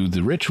have to do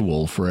the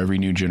ritual for every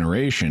new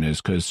generation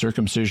is because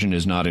circumcision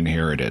is not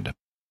inherited.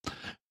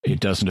 It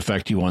doesn't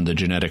affect you on the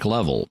genetic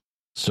level.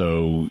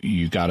 So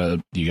you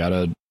gotta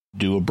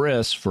do a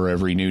bris for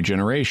every new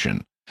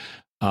generation.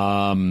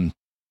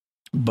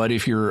 But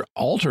if you're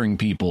altering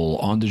people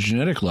on the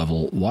genetic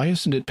level, why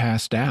isn't it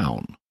passed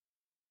down?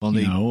 Well,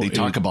 they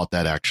talk about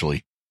that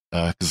actually,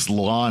 because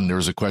Lon, there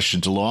was a question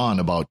to Lon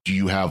about, do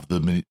you have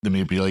the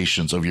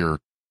manipulations of your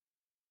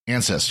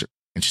ancestor?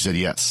 And she said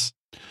yes.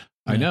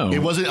 I know.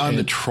 It wasn't on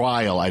the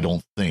trial, I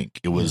don't think.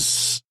 It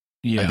was.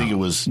 Yeah. I think it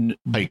was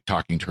Pike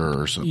talking to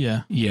her or something.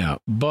 Yeah. Yeah.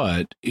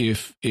 But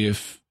if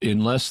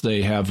unless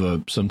they have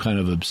some kind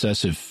of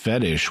obsessive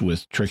fetish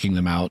with tricking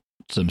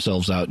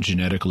themselves out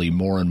genetically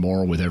more and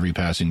more with every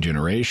passing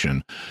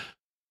generation,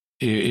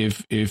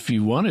 if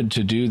you wanted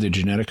to do the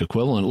genetic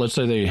equivalent, let's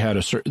say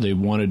they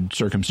wanted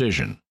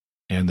circumcision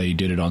and they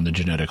did it on the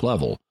genetic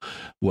level.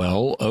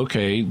 Well,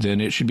 okay, then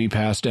it should be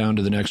passed down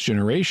to the next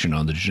generation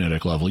on the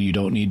genetic level. You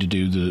don't need to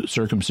do the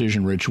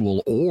circumcision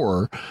ritual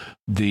or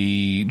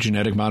the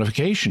genetic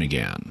modification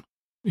again.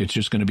 It's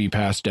just going to be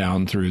passed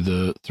down through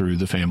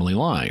the family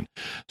line.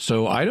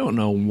 So I don't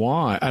know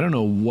why. I don't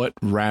know what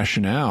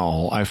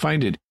rationale. I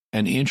find it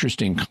an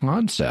interesting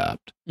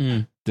concept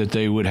that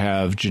they would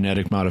have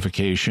genetic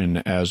modification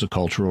as a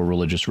cultural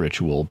religious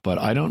ritual, but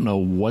I don't know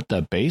what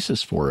the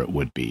basis for it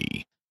would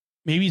be.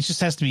 Maybe it just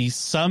has to be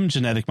some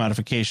genetic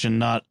modification,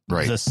 not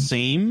the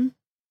same,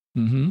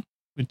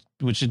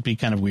 which would be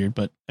kind of weird.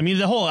 But I mean,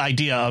 the whole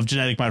idea of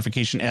genetic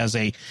modification as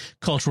a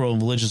cultural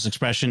and religious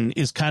expression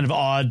is kind of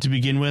odd to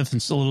begin with. And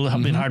it's a little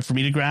bit hard for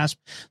me to grasp.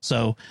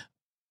 So,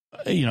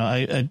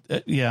 I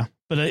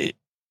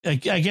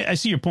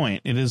see your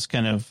point. It is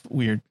kind of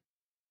weird.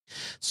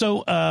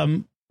 So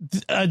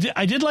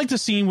I did like the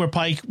scene where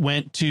Pike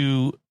went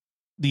to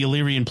the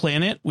Illyrian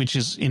planet, which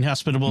is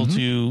inhospitable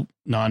to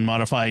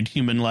non-modified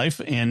human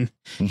life, and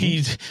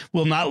he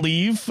will not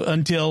leave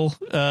until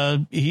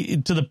to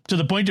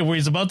the point of where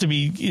he's about to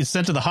be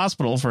sent to the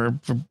hospital for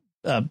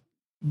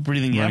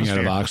breathing running out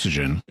of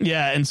oxygen.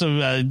 Yeah, and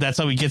so that's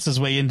how he gets his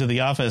way into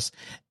the office,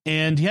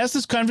 and he has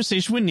this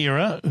conversation with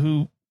Nira,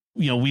 who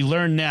we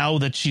learn now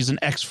that she's an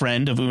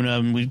ex-friend of Una,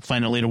 and we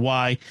find out later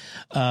why.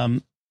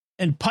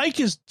 And Pike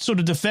is sort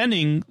of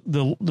defending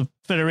the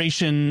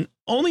Federation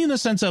only in the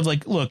sense of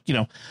like, look,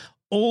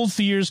 old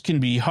fears can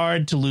be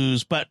hard to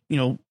lose, but,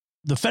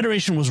 the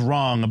Federation was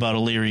wrong about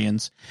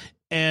Illyrians.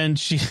 And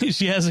she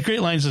has a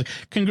great line. Says,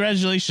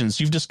 "Congratulations,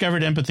 you've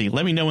discovered empathy.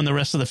 Let me know when the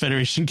rest of the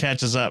Federation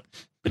catches up."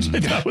 Which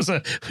I thought was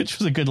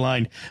a good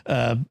line.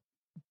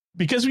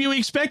 Because we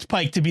expect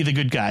Pike to be the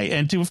good guy,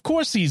 and to, of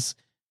course, he's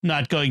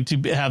not going to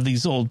have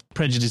these old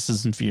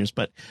prejudices and fears,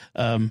 but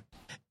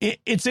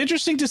it's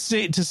interesting to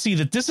see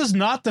that this is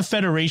not the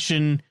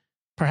Federation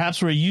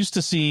perhaps we're used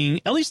to seeing,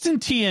 at least in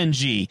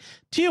TNG.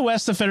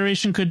 TOS, the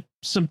Federation could,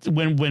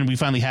 when we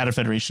finally had a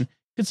Federation,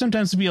 could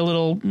sometimes be a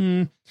little,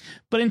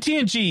 but in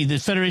TNG, the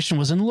Federation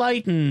was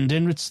enlightened,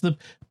 and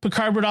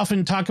Picard would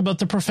often talk about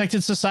the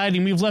perfected society,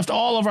 and we've left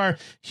all of our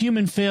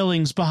human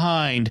failings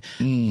behind.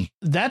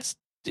 That's,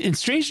 in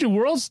Strange New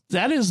Worlds,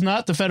 that is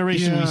not the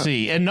Federation we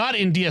see, and not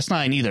in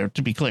DS9 either,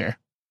 to be clear.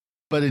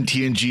 But in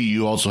TNG,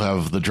 you also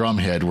have the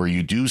Drumhead, where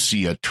you do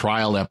see a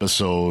trial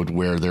episode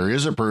where there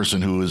is a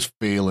person who is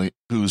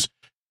who's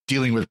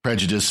dealing with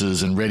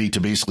prejudices and ready to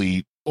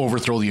basically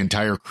overthrow the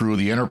entire crew of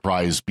the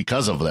Enterprise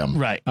because of them.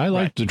 Right. I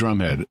liked the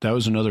Drumhead. That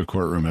was another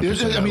courtroom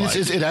episode.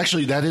 It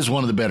actually, that is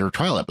one of the better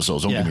trial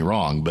episodes. Don't get me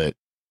wrong, but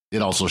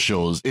it also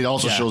shows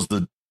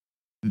the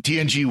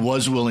TNG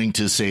was willing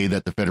to say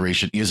that the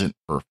Federation isn't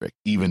perfect,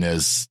 even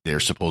as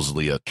they're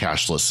supposedly a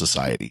cashless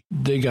society.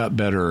 They got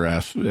better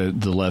after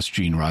the less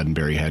Gene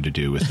Roddenberry had to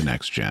do with the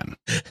next gen.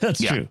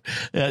 That's true.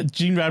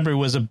 Gene Roddenberry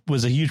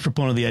was a huge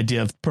proponent of the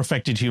idea of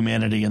perfected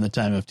humanity in the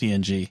time of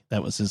TNG.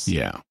 That was his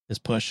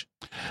push.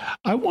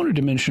 I wanted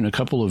to mention a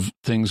couple of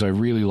things I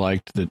really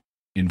liked that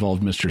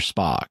involved Mr.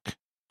 Spock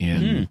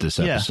in this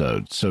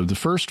episode. Yeah. So the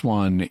first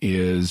one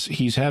is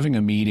he's having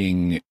a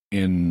meeting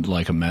in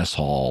like a mess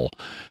hall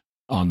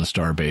on the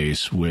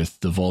starbase with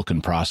the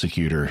Vulcan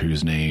prosecutor,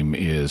 whose name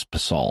is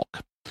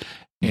Pasalk.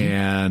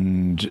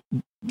 And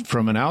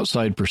from an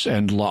outside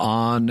and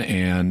La'an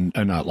and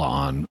not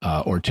La'an,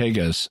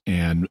 Ortegas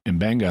and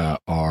Mbenga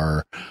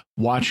are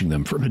watching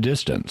them from a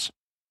distance.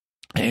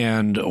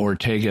 And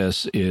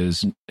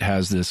Ortegas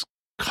has this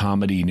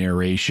comedy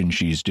narration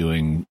she's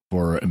doing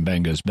for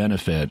Mbenga's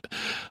benefit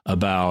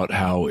about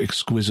how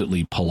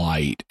exquisitely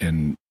polite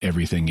and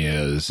everything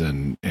is,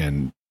 and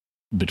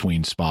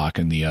between Spock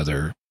and the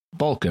other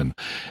Vulcan.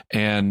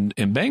 And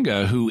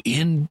Mbenga, who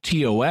in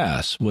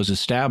TOS was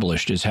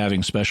established as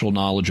having special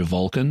knowledge of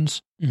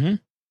Vulcans,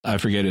 I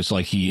forget. It's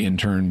like he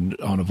interned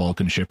on a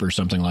Vulcan ship or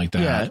something like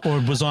that. Yeah, or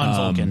was on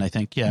Vulcan, I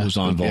think. Yeah. Was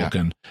on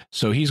Vulcan.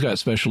 So he's got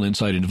special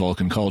insight into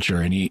Vulcan culture.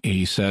 And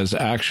he says,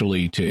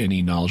 actually, to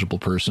any knowledgeable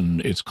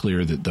person, it's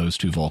clear that those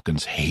two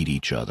Vulcans hate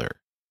each other.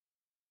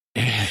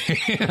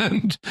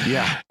 And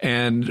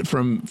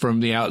from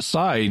the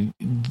outside,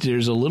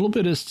 there's a little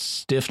bit of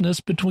stiffness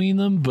between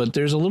them, but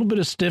there's a little bit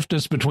of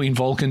stiffness between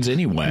Vulcans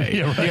anyway.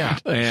 Yeah.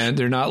 And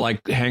they're not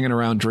like hanging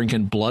around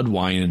drinking blood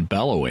wine and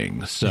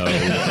bellowing. So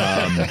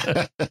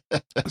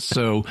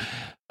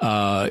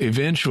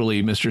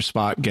eventually Mr.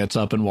 Spock gets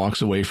up and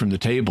walks away from the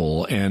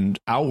table, and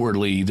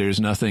outwardly there's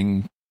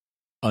nothing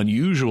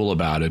unusual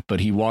about it,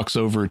 but he walks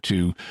over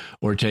to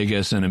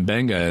Ortegas and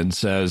Mbenga and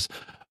says,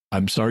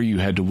 I'm sorry you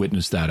had to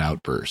witness that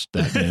outburst.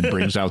 That man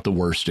brings out the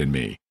worst in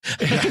me.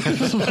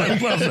 I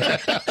love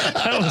that.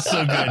 That was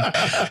so good.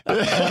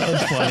 That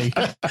was funny.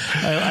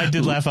 I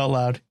did laugh out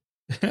loud.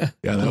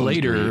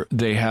 Later,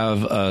 they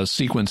have a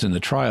sequence in the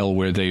trial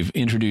where they've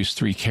introduced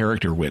 3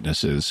 character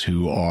witnesses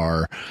who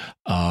are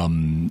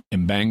Mbenga,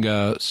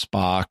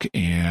 Spock,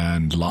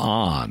 and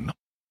La'an.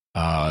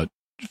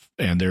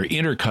 And they're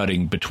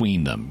intercutting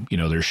between them. You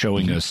know, they're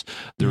showing us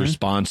the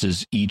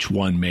responses each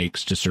one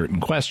makes to certain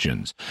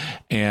questions.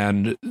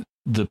 And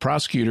the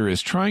prosecutor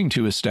is trying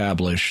to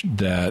establish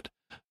that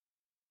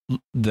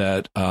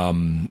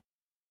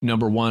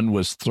number one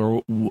was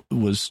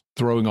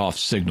throwing off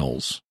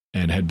signals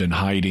and had been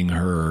hiding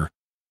her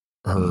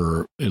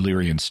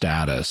Illyrian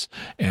status.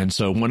 And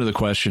so one of the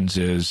questions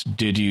is,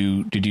 did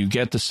you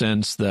get the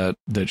sense that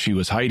she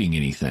was hiding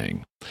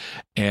anything?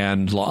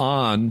 And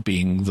La'an,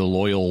 being the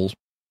loyal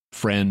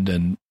friend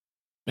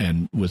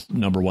and with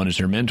number one as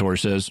her mentor,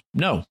 says,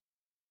 no,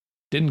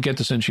 didn't get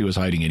the sense she was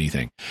hiding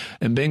anything.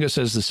 And Mbenga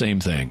says the same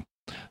thing.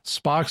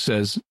 Spock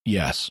says,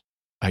 yes,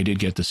 I did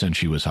get the sense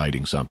she was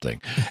hiding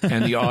something.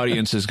 And the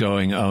audience is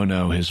going, oh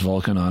no, his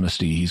Vulcan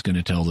honesty, he's going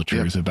to tell the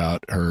truth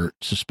about her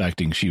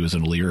suspecting she was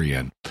an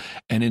Illyrian.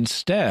 And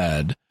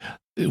instead,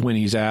 when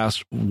he's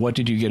asked, what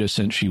did you get a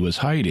sense she was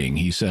hiding?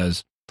 He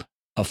says,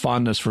 a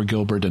fondness for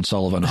Gilbert and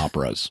Sullivan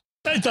operas.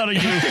 I thought of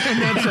you.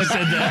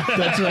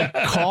 That's a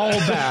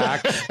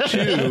callback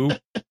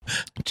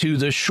to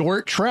the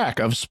short trek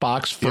of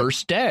Spock's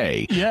first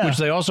day, which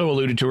they also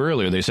alluded to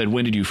earlier. They said,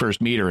 when did you first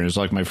meet her? And it's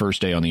like, my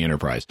first day on the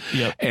Enterprise.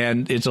 Yep.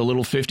 And it's a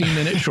little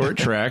 15-minute short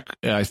trek.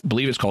 I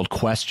believe it's called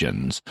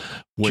Questions,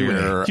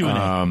 where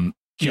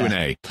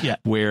Q&A,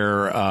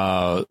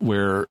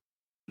 where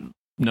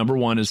number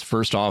one is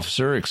first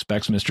officer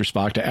expects Mr.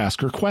 Spock to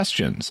ask her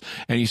questions,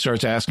 and he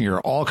starts asking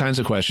her all kinds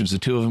of questions. The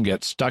two of them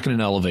get stuck in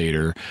an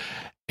elevator,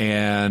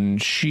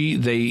 and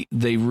they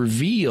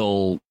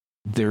reveal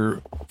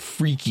their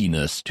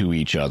freakiness to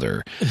each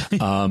other.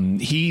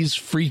 He's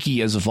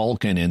freaky as a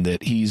Vulcan in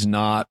that he's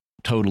not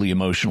totally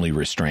emotionally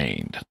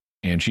restrained,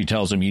 and she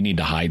tells him, you need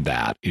to hide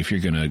that if you're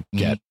going to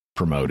get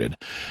promoted.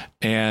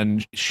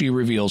 And she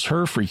reveals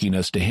her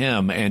freakiness to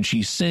him, and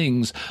she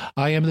sings,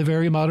 I am the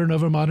very model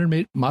of a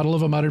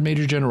modern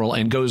major general,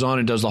 and goes on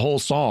and does the whole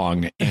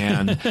song.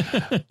 And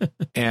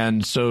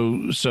and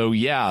so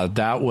yeah,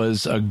 that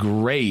was a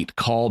great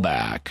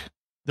callback.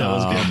 That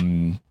was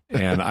good.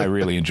 And I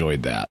really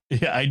enjoyed that.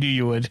 Yeah, I knew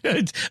you would.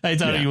 I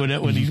thought you would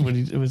when he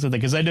was in there,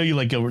 because I know you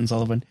like Gilbert and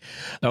Sullivan.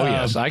 Oh,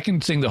 yes. I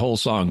can sing the whole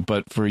song,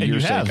 but for your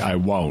sake, I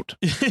won't.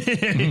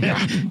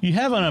 You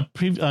have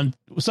on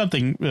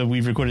something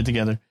we've recorded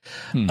together.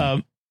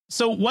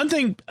 So one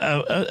thing,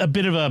 a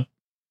bit of a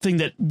thing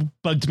that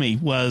bugged me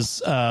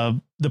was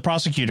the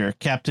prosecutor,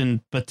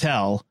 Captain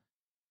Battelle,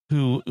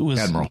 who was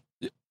Admiral.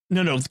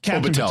 No,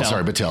 Captain Battelle. Battelle.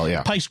 Sorry, Battelle.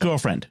 Yeah, Pike's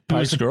girlfriend.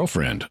 Pike's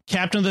girlfriend.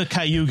 Captain of the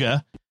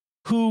Cayuga.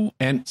 Who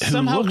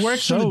somehow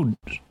works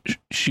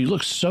she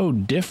looks so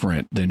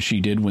different than she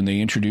did when they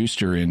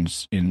introduced her in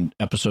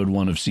episode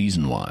 1 of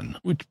season 1.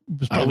 Which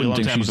was I probably wouldn't a long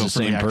think time she's ago the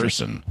same for the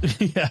person.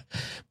 Yeah,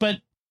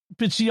 but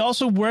she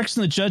also works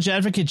in the Judge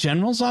Advocate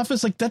General's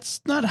office. Like,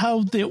 that's not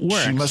how it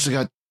works. She must have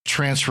got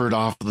transferred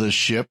off the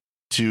ship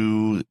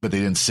but they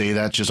didn't say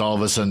that. Just all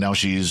of a sudden now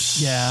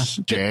she's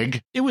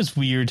JAG. It was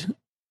weird.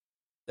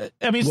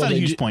 I mean, it's not a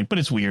huge point, but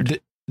it's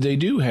weird. They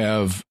do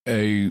have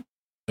a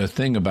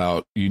thing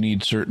about you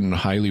need certain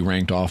highly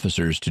ranked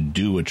officers to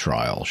do a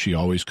trial. She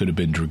always could have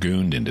been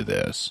dragooned into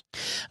this.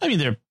 I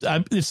mean, it's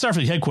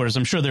Starfleet headquarters.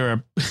 I'm sure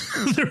there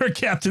are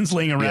captains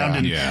laying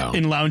around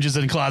in lounges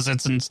and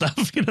closets and stuff,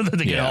 that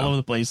they get all over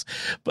the place.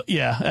 But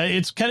yeah, I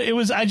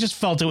just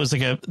felt it was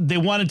like they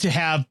wanted to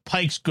have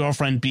Pike's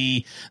girlfriend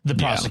be the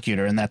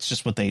prosecutor, and that's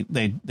just what they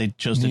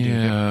chose to do.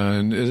 Yeah,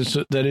 and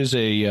that is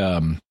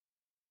a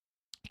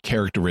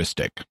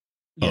characteristic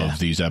of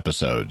these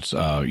episodes,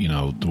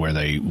 where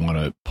they want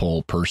to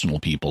pull personal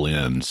people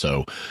in.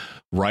 So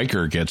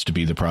Riker gets to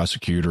be the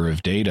prosecutor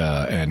of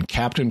Data, and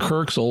Captain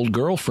Kirk's old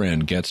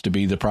girlfriend gets to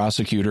be the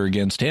prosecutor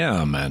against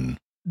him. And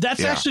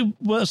That's actually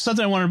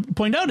something I want to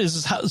point out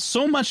is how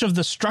so much of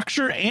the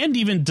structure and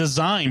even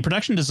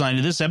production design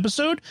of this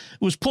episode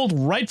was pulled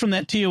right from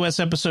that TOS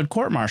episode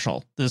Court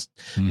Martial. This,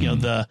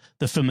 the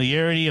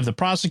familiarity of the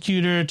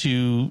prosecutor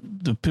to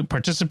the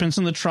participants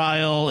in the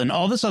trial and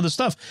all this other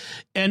stuff.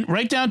 And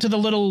right down to the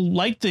little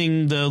light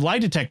thing, the lie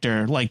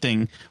detector light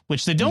thing,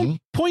 which they don't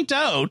point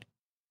out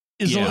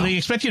is they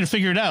expect you to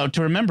figure it out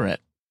to remember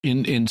it.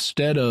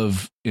 Instead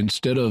of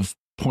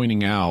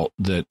pointing out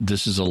that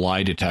this is a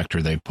lie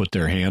detector they put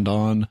their hand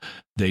on,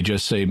 they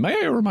just say,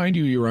 "May I remind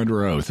you, you're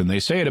under oath," and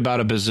they say it about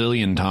a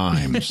bazillion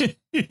times.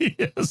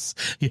 Yes,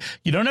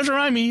 you don't have to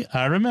remind me.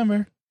 I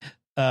remember.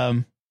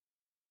 Also,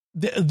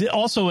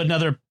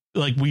 another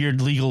like weird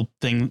legal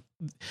thing.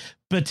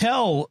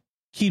 Battelle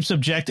keeps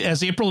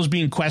as April is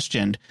being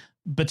questioned.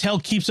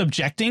 Battelle keeps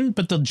objecting,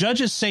 but the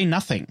judges say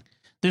nothing.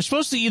 They're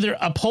supposed to either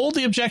uphold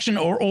the objection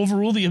or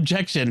overrule the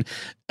objection,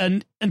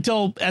 and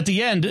until at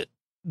the end.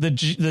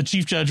 The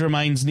chief judge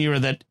reminds Neera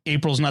that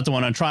April's not the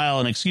one on trial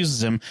and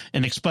excuses him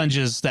and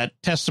expunges that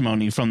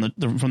testimony from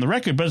the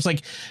record. But it's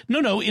like,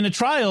 no, in a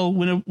trial,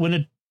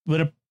 when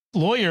a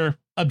lawyer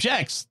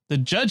objects, the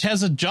judge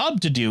has a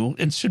job to do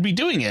and should be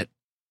doing it.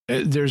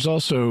 There's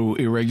also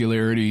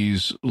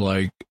irregularities,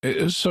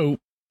 so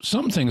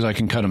some things I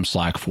can cut him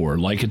slack for,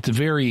 like at the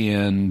very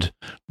end,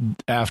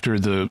 after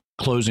the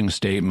closing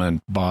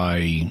statement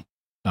by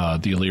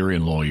the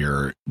Illyrian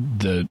lawyer,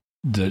 the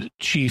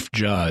chief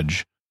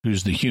judge,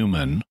 who's the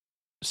human,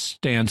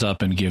 stands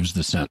up and gives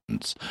the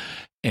sentence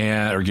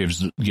or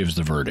gives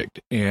the verdict.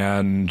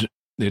 And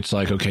it's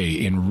like, okay,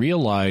 in real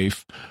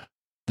life,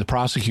 the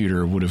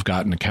prosecutor would have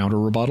gotten a counter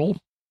rebuttal,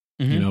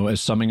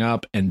 as summing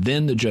up, and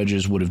then the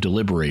judges would have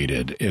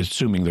deliberated,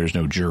 assuming there's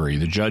no jury.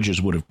 The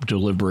judges would have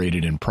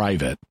deliberated in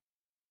private,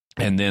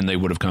 and then they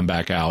would have come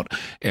back out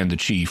and the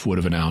chief would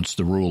have announced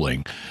the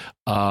ruling.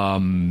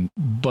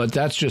 But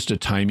that's just a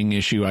timing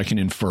issue. I can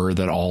infer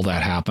that all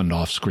that happened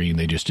off screen.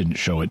 They just didn't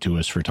show it to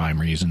us for time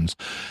reasons.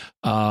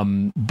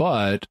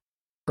 But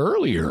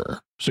earlier,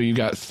 so you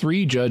got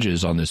 3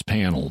 judges on this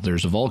panel.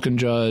 There's a Vulcan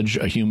judge,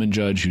 a human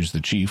judge, who's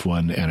the chief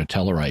one, and a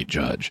Tellarite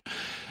judge.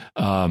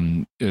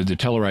 The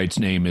Tellarite's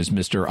name is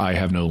Mr. I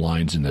have no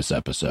lines in this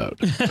episode.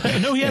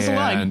 No, he has a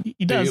line.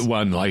 He does. He has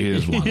one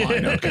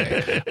line.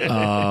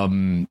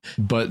 Okay.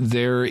 But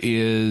there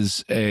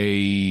is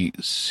a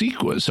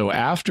sequence. So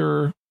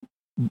after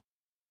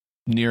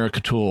Neera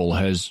Catul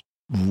has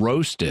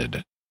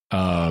roasted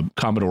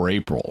Commodore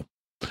April,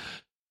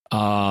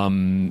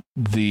 the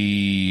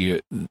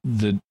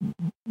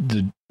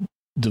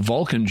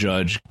Vulcan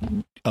judge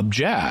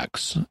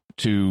objects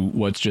to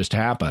what's just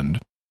happened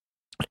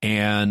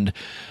and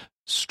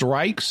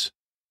strikes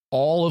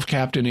all of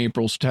Captain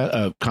April's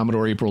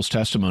Commodore April's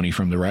testimony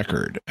from the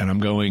record. And I'm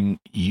going,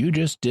 you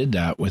just did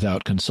that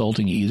without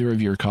consulting either of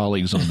your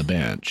colleagues on the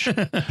bench.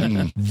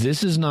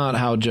 This is not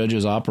how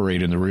judges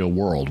operate in the real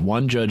world.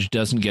 One judge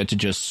doesn't get to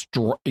just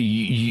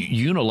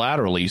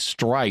unilaterally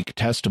strike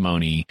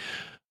testimony.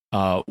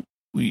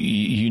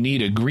 You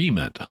need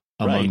agreement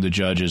among the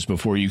judges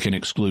before you can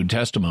exclude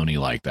testimony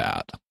like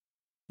that.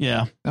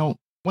 Yeah. Now,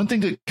 one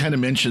thing to kind of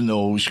mention,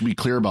 though, we should be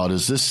clear about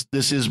is this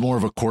is more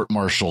of a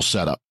court-martial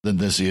setup than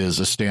this is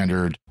a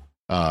standard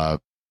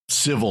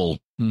civil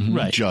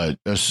judge,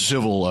 a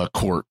civil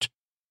court.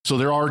 So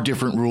there are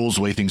different rules,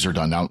 the way things are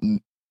done. Now,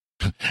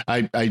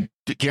 I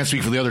can't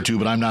speak for the other two,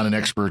 but I'm not an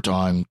expert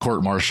on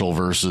court-martial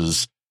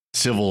versus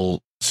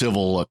civil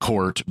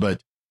court,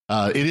 but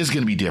it is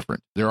going to be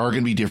different. There are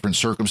going to be different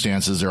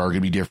circumstances. There are going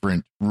to be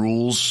different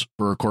rules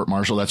for a court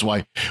martial. That's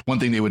why one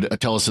thing they would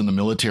tell us in the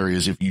military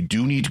is if you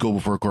do need to go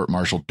before a court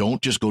martial,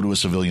 don't just go to a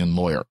civilian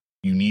lawyer.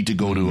 You need to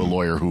go to a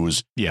lawyer who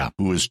is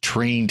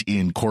trained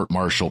in court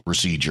martial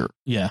procedure.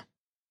 Yeah.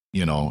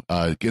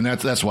 And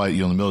that's why,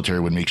 the military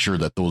would make sure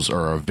that those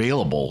are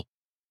available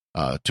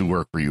to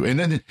work for you. And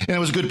it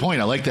was a good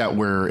point. I like that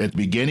where at the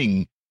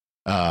beginning,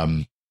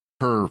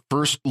 her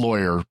first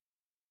lawyer,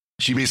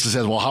 she basically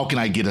says, well, how can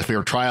I get a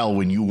fair trial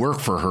when you work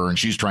for her? And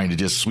she's trying to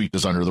just sweep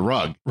this under the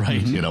rug. Right.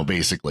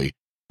 Basically,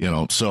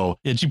 so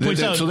she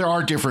points out, so there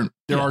are different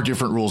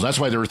rules. That's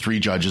why there are 3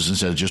 judges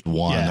instead of just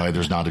one. Yeah.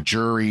 There's not a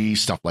jury,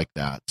 stuff like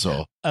that.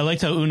 So I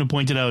liked how Una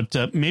pointed out,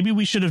 maybe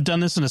we should have done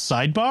this in a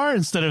sidebar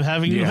instead of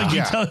having you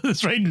tell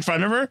this right in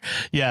front of her.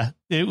 Yeah.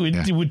 It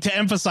would to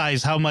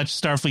emphasize how much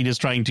Starfleet is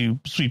trying to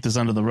sweep this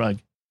under the rug.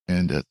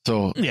 And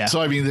so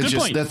I mean, there's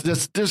going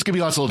to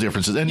be lots of little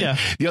differences. And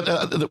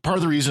the part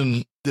of the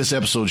reason this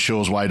episode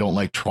shows why I don't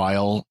like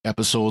trial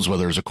episodes,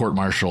 whether it's a court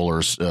martial or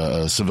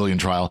a civilian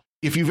trial.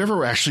 If you've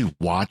ever actually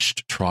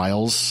watched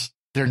trials,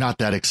 they're not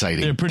that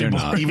exciting. They're pretty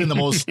boring. Even the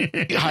most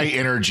high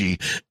energy.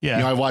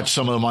 Yeah. I watched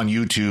some of them on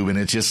YouTube and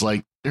it's just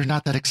like, they're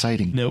not that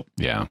exciting. Nope.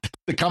 Yeah.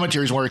 The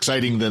commentary is more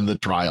exciting than the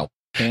trial.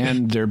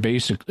 And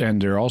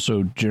they're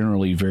also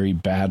generally very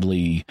bad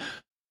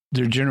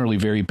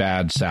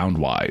sound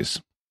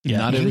wise. Yeah.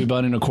 Not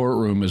everybody in a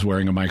courtroom is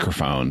wearing a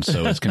microphone,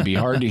 so it's going to be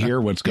hard to hear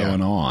what's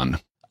going on.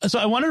 So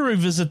I want to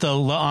revisit the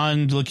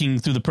on looking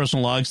through the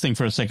personal logs thing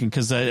for a second,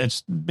 because I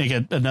just make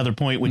another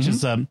point, which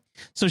is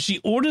so she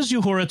orders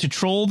Uhura to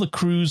troll the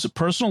crew's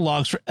personal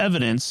logs for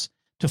evidence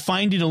to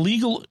find it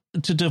illegal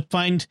to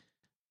find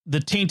the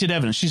tainted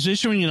evidence. She's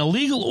issuing an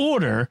illegal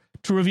order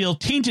to reveal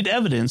tainted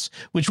evidence,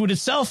 which would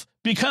itself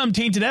become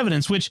tainted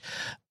evidence, which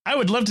I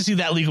would love to see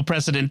that legal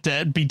precedent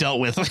be dealt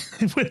with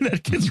when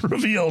that gets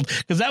revealed,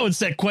 because that would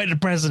set quite a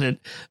precedent.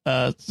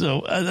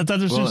 So I thought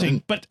this was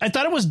interesting, but I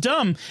thought it was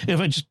dumb. If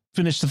I just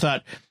finish the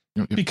thought,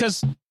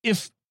 because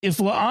if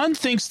La'an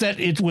thinks that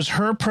it was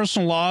her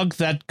personal log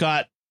that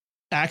got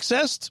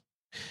accessed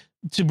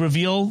to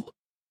reveal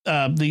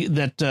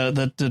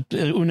that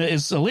Una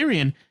is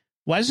Illyrian,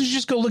 why doesn't she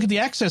just go look at the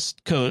access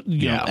code,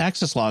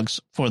 access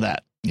logs for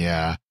that?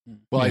 Yeah.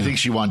 Well, I think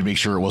she wanted to make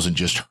sure it wasn't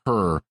just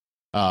her.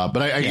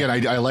 But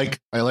I like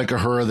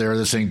Uhura there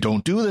that's saying,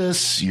 don't do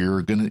this.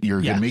 You're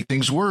gonna make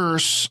things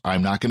worse.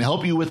 I'm not gonna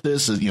help you with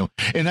this. And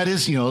that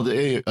is,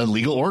 the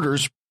legal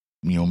orders,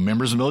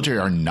 members of the military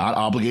are not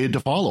obligated to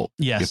follow.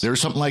 Yes. If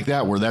there's something like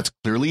that where that's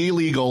clearly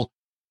illegal,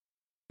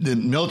 the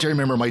military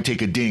member might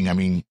take a ding. I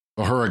mean,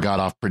 Uhura got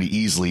off pretty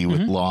easily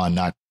with law and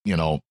not,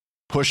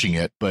 pushing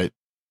it, but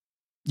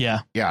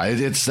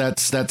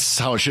that's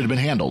how it should have been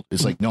handled.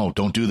 It's like, no,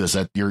 don't do this.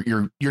 That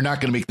you're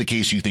not going to make the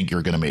case you think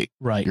you're going to make.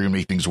 Right. You're going to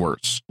make things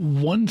worse.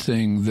 One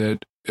thing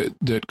that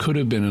could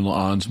have been in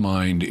La'an's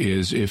mind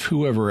is if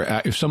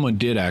someone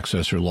did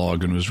access her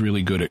log and was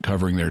really good at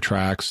covering their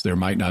tracks, there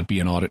might not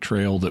be an audit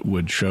trail that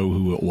would show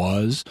who it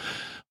was,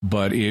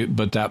 but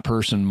that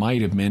person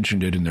might have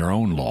mentioned it in their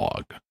own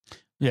log.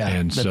 Yeah.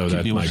 And so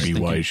that might be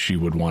why she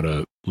would want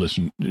to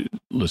listen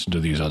to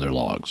these other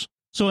logs.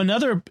 So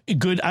another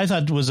good, I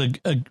thought, was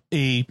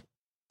a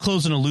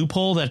closing a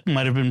loophole that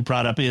might have been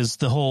brought up is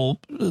the whole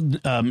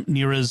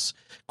Nira's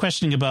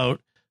questioning about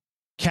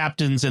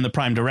captains and the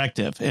Prime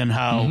Directive, and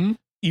how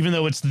even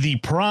though it's the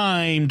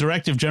Prime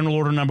Directive, General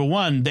Order Number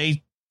 1,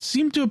 they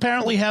seem to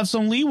apparently have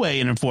some leeway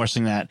in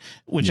enforcing that,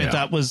 which I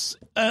thought was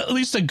at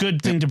least a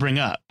good thing to bring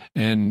up.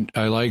 And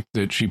I like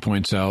that she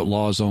points out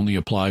laws only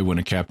apply when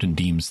a captain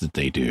deems that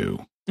they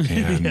do.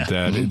 And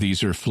that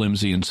these are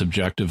flimsy and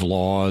subjective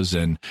laws,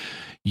 and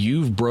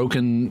you,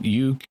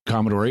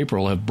 Commodore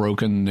April, have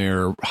broken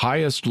their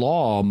highest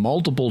law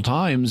multiple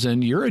times,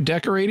 and you're a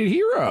decorated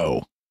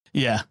hero.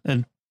 Yeah,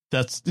 and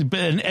that's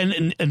and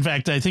in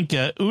fact, I think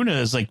Una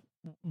is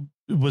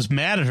was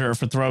mad at her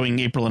for throwing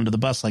April under the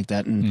bus like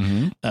that,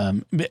 and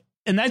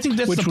I think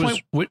that's the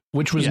point,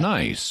 which was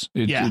nice.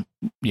 I think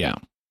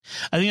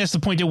that's the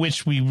point at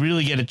which we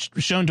really get it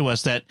shown to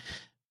us that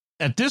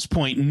at this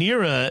point,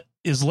 Nira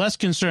is less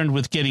concerned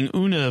with getting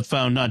Una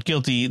found not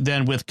guilty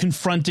than with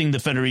confronting the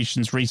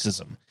Federation's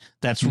racism.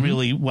 That's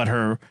really what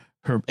her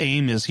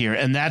aim is here.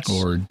 And that's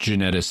or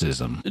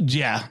geneticism.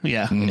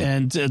 Yeah.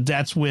 And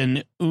that's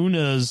when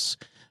Una's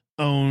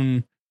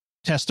own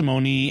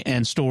testimony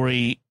and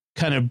story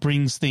kind of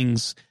brings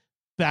things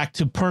back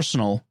to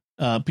personal,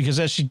 because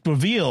as she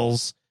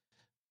reveals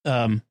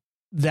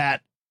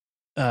that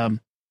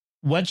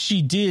what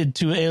she did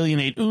to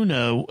alienate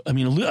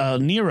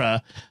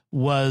Nira,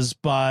 was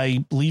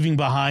by leaving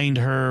behind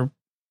her,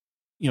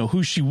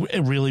 who she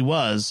really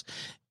was,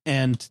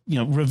 and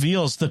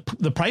reveals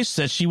the price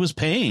that she was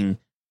paying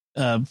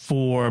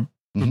for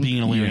being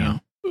an Illyrian. Yeah.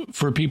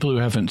 For people who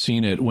haven't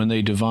seen it, when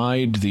they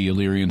divide the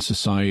Illyrian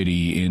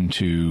society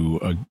into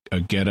a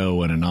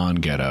ghetto and a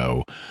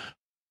non-ghetto,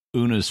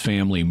 Una's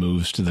family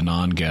moves to the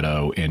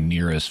non-ghetto, and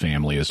Nira's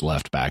family is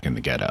left back in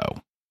the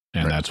ghetto,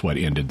 and that's what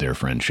ended their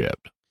friendship.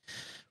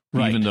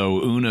 Right. Even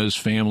though Una's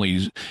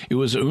family, it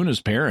was Una's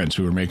parents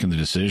who were making the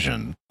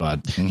decision,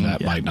 but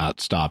that might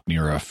not stop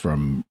Nira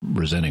from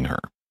resenting her.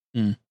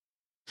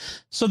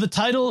 So the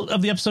title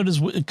of the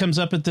episode comes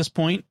up at this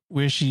point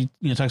where she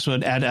talks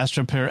about Ad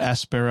Astra Per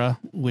Aspera,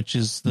 which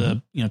is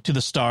the to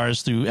the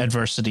stars through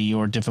adversity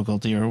or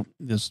difficulty, or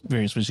there's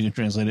various ways you can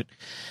translate it.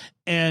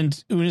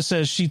 And Una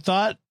says she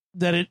thought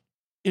that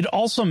it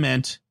also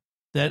meant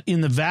that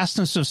in the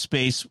vastness of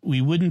space,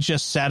 we wouldn't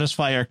just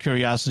satisfy our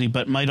curiosity,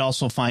 but might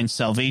also find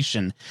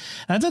salvation.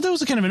 And I thought that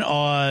was kind of an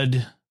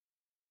odd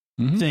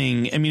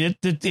thing. I mean,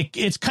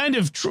 it's kind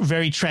of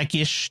very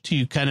Trek-ish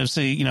to kind of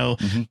say,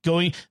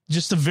 going,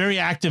 just the very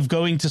act of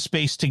going to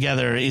space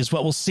together is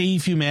what will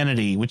save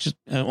humanity, which is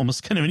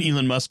almost kind of an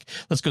Elon Musk,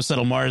 let's go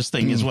settle Mars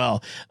thing as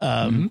well.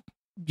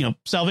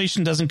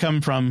 Salvation doesn't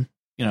come from,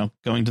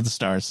 going to the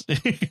stars in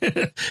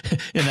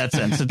that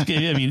sense.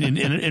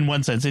 In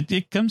one sense,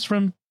 it comes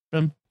from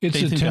it's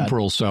a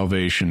temporal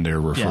salvation they're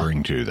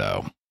referring to,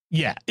 though.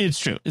 Yeah, it's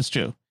true.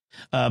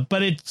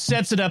 But it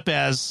sets it up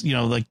as,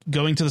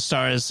 going to the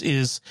stars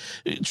is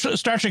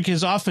Star Trek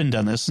has often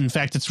done this. In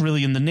fact, it's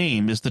really in the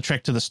name, is the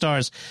trek to the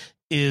stars,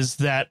 is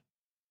that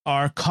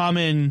our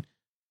common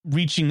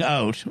reaching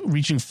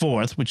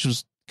forth,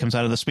 which comes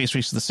out of the space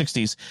race of the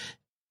 60s,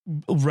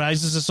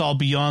 rises us all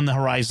beyond the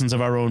horizons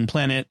of our own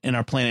planet and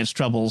our planet's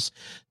troubles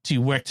to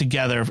work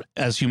together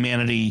as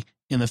humanity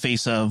in the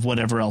face of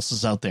whatever else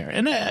is out there.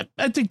 And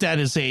I think that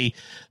is a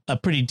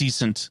pretty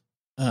decent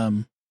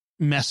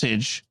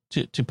message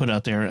to put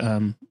out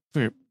there.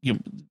 for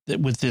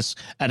with this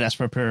Ad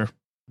Astra Per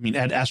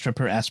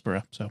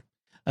Aspera. So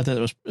I thought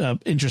it was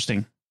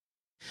interesting.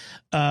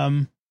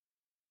 The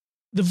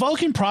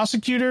Vulcan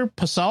prosecutor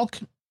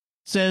Pasalk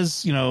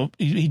says,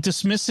 he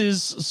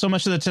dismisses so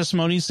much of the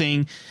testimony,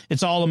 saying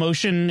it's all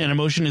emotion and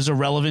emotion is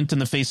irrelevant in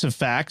the face of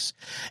facts.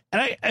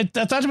 And I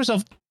thought to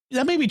myself,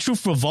 that may be true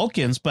for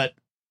Vulcans, but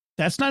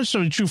that's not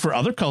necessarily true for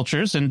other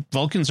cultures. And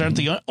Vulcans aren't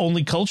the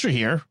only culture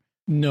here.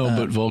 No,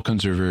 but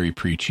Vulcans are very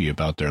preachy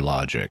about their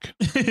logic.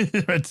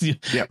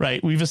 Yep.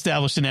 Right. We've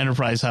established in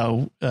Enterprise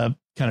how kind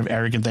of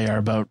arrogant they are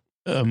about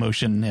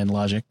emotion and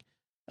logic.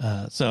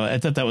 So I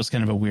thought that was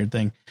kind of a weird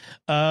thing.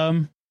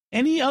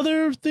 Any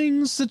other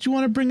things that you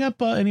want to bring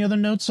up? Any other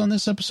notes on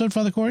this episode,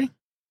 Father Corey?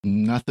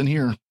 Nothing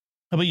here. How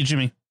about you,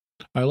 Jimmy?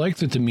 I like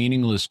that the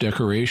meaningless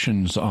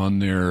decorations on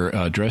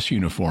their dress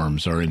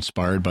uniforms are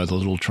inspired by the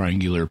little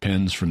triangular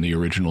pins from the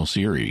original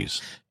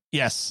series.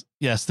 Yes,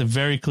 they're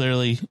very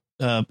clearly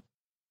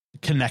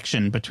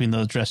connection between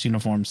those dress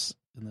uniforms.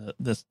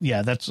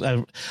 That's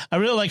I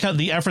really like how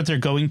the effort they're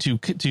going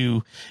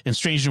to in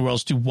Strange New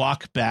Worlds to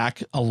walk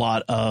back a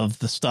lot of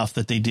the stuff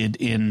that they did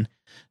in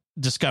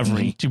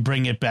Discovery to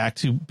bring it back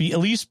to at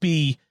least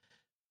be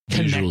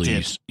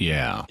connected.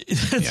 Yeah.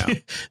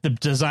 The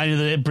design of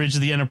the bridge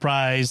of the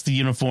Enterprise, the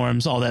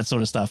uniforms, all that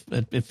sort of stuff.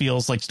 It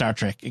feels like Star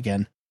Trek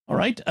again. All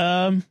right.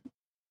 And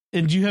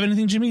do you have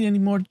anything, Jimmy? Any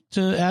more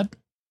to add?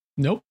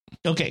 Nope.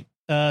 Okay.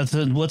 So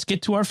let's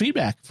get to our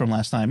feedback from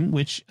last time,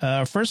 which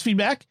first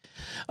feedback.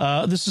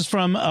 This is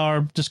from our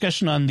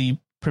discussion on the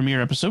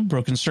premiere episode,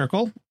 Broken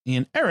Circle.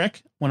 And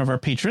Eric, one of our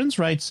patrons,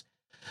 writes,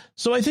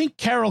 so I think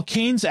Carol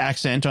Kane's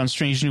accent on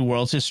Strange New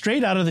Worlds is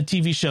straight out of the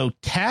TV show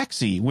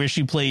Taxi, where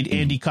she played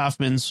Andy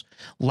Kaufman's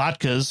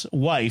Latka's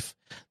wife.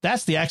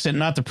 That's the accent,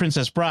 not the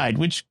Princess Bride,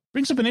 which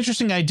brings up an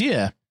interesting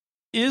idea.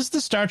 Is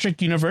the Star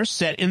Trek universe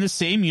set in the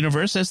same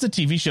universe as the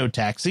TV show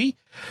Taxi?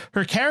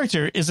 Her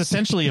character is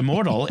essentially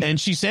immortal, and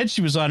she said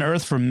she was on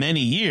Earth for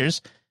many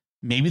years.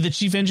 Maybe the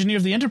chief engineer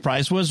of the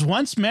Enterprise was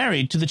once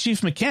married to the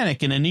chief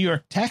mechanic in a New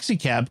York taxi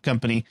cab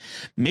company.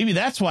 Maybe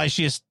that's why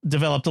she has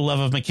developed a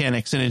love of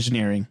mechanics and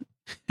engineering.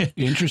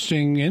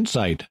 Interesting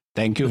insight.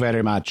 Thank you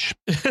very much.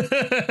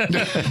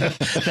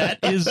 That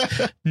is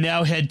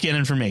now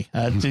headcanon for me.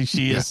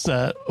 She is,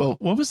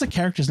 what was the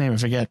character's name? I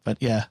forget, but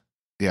yeah.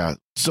 Yeah.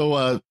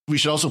 So we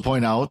should also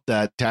point out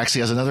that Taxi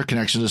has another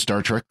connection to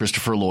Star Trek.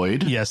 Christopher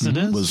Lloyd. Yes, it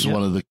is. Was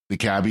one of the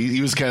cabbie. He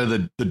was kind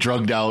of the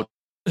drugged out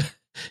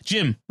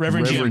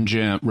Reverend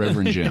Jim.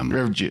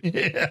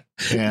 Yeah.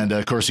 And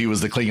of course, he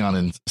was the Klingon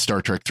in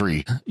Star Trek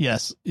 3.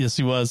 Yes,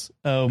 he was.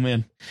 Oh,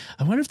 man.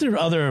 I wonder if there are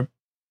other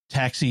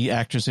taxi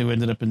actors who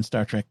ended up in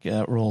Star Trek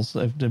roles.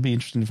 It'd be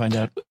interesting to find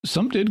out.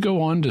 Some did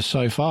go on to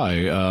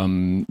sci-fi.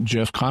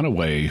 Jeff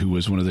Conaway, who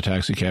was one of the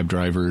taxi cab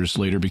drivers,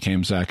 later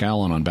became Zach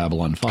Allen on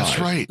Babylon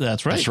 5.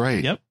 That's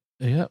right. Yep.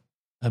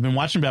 I've been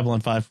watching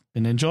Babylon 5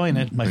 and enjoying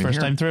it. My first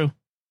time through.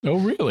 Oh,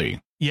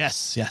 really?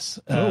 Yes.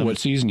 What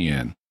season you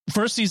in?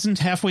 First season,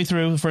 halfway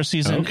through the first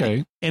season.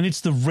 Okay. And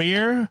it's the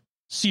rare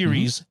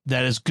series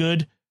that is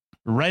good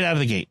right out of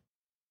the gate.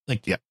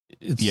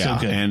 It's so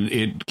good. And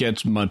it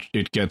gets much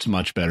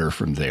better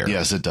from there.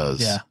 Yes, it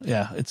does.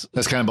 Yeah.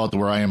 That's kind of about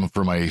where I am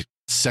for my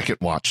second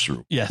watch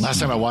through. Yes. Last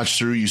time I watched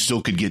through, you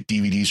still could get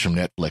DVDs from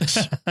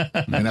Netflix.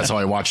 And that's how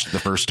I watched the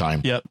first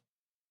time. Yep.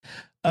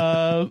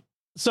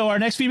 So our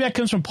next feedback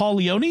comes from Paul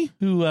Leone,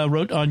 who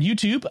wrote on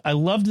YouTube. I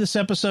loved this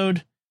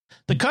episode.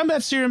 The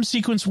combat serum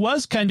sequence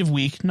was kind of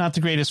weak, not the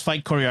greatest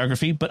fight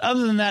choreography, but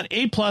other than that,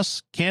 A+,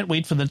 can't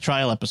wait for the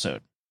trial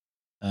episode.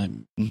 Hope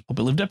it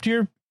lived up to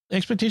your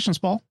expectations,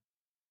 Paul.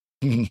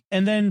 And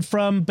then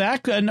from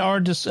back in our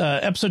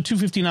episode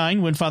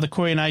 259, when Father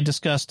Corey and I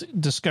discussed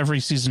Discovery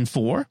Season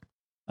 4,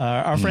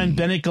 our friend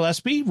Bennett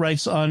Gillespie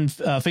writes on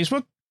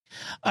Facebook,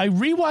 I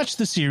rewatched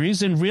the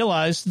series and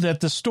realized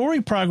that the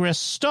story progress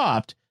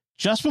stopped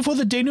just before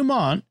the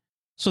denouement,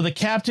 so the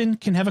captain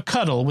can have a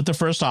cuddle with the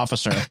first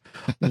officer.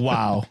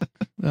 Wow.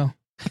 Well,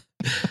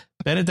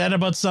 Bennett, that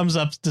about sums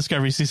up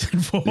Discovery Season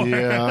 4.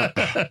 Yeah.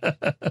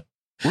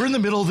 We're in the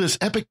middle of this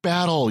epic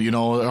battle.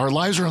 Our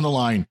lives are on the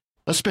line.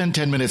 Let's spend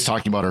 10 minutes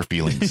talking about our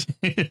feelings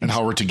and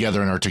how we're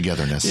together in our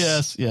togetherness.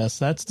 Yes.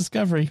 That's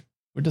Discovery.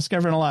 We're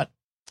discovering a lot.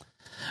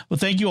 Well,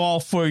 thank you all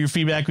for your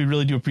feedback. We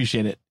really do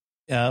appreciate it.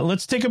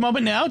 Let's take a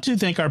moment now to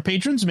thank our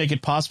patrons who make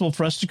it possible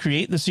for us to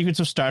create the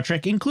secrets of Star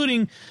Trek,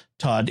 including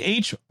Todd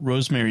H.,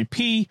 Rosemary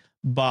P.,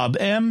 Bob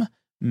M.,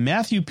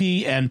 Matthew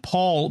P., and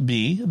Paul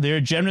B. Their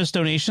generous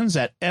donations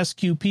at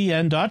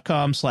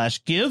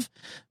sqpn.com/give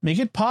make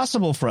it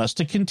possible for us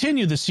to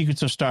continue the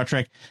secrets of Star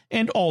Trek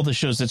and all the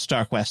shows at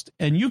StarQuest,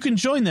 and you can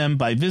join them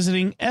by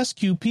visiting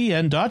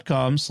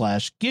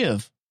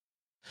sqpn.com/give.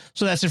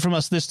 So that's it from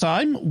us this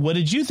time. What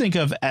did you think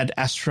of Ad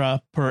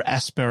Astra Per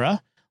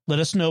Aspera? Let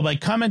us know by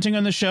commenting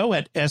on the show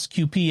at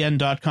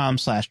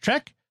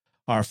sqpn.com/trek,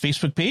 our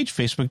Facebook page,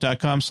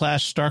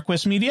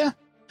 facebook.com/StarQuestMedia,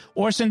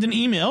 or send an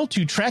email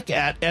to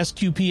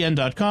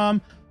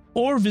trek@sqpn.com,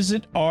 or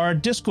visit our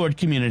Discord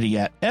community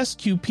at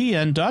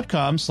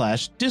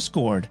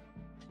sqpn.com/discord.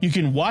 You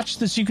can watch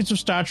The Secrets of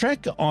Star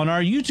Trek on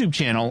our YouTube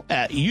channel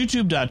at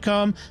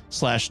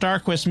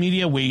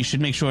youtube.com/StarQuestMedia, where you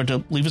should make sure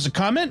to leave us a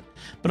comment,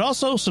 but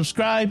also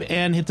subscribe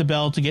and hit the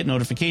bell to get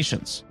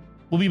notifications.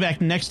 We'll be back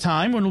next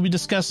time when we'll be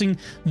discussing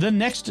the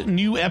next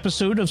new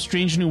episode of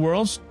Strange New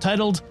Worlds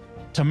titled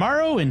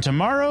Tomorrow and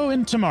Tomorrow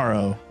and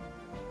Tomorrow.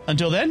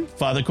 Until then,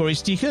 Father Corey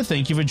Stika,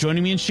 thank you for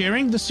joining me and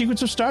sharing The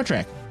Secrets of Star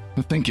Trek.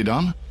 Thank you,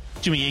 Dom.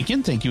 Jimmy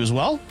Aiken, thank you as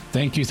well.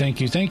 Thank you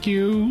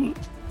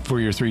for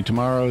your 3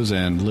 tomorrows,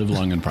 and live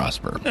long and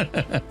prosper.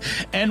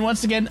 And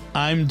once again,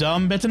 I'm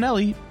Dom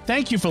Bettinelli.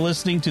 Thank you for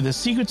listening to The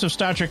Secrets of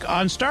Star Trek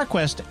on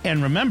StarQuest.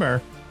 And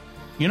remember,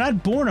 you're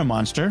not born a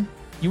monster.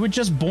 You were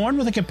just born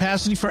with a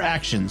capacity for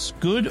actions,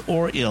 good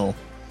or ill,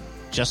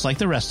 just like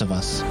the rest of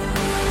us.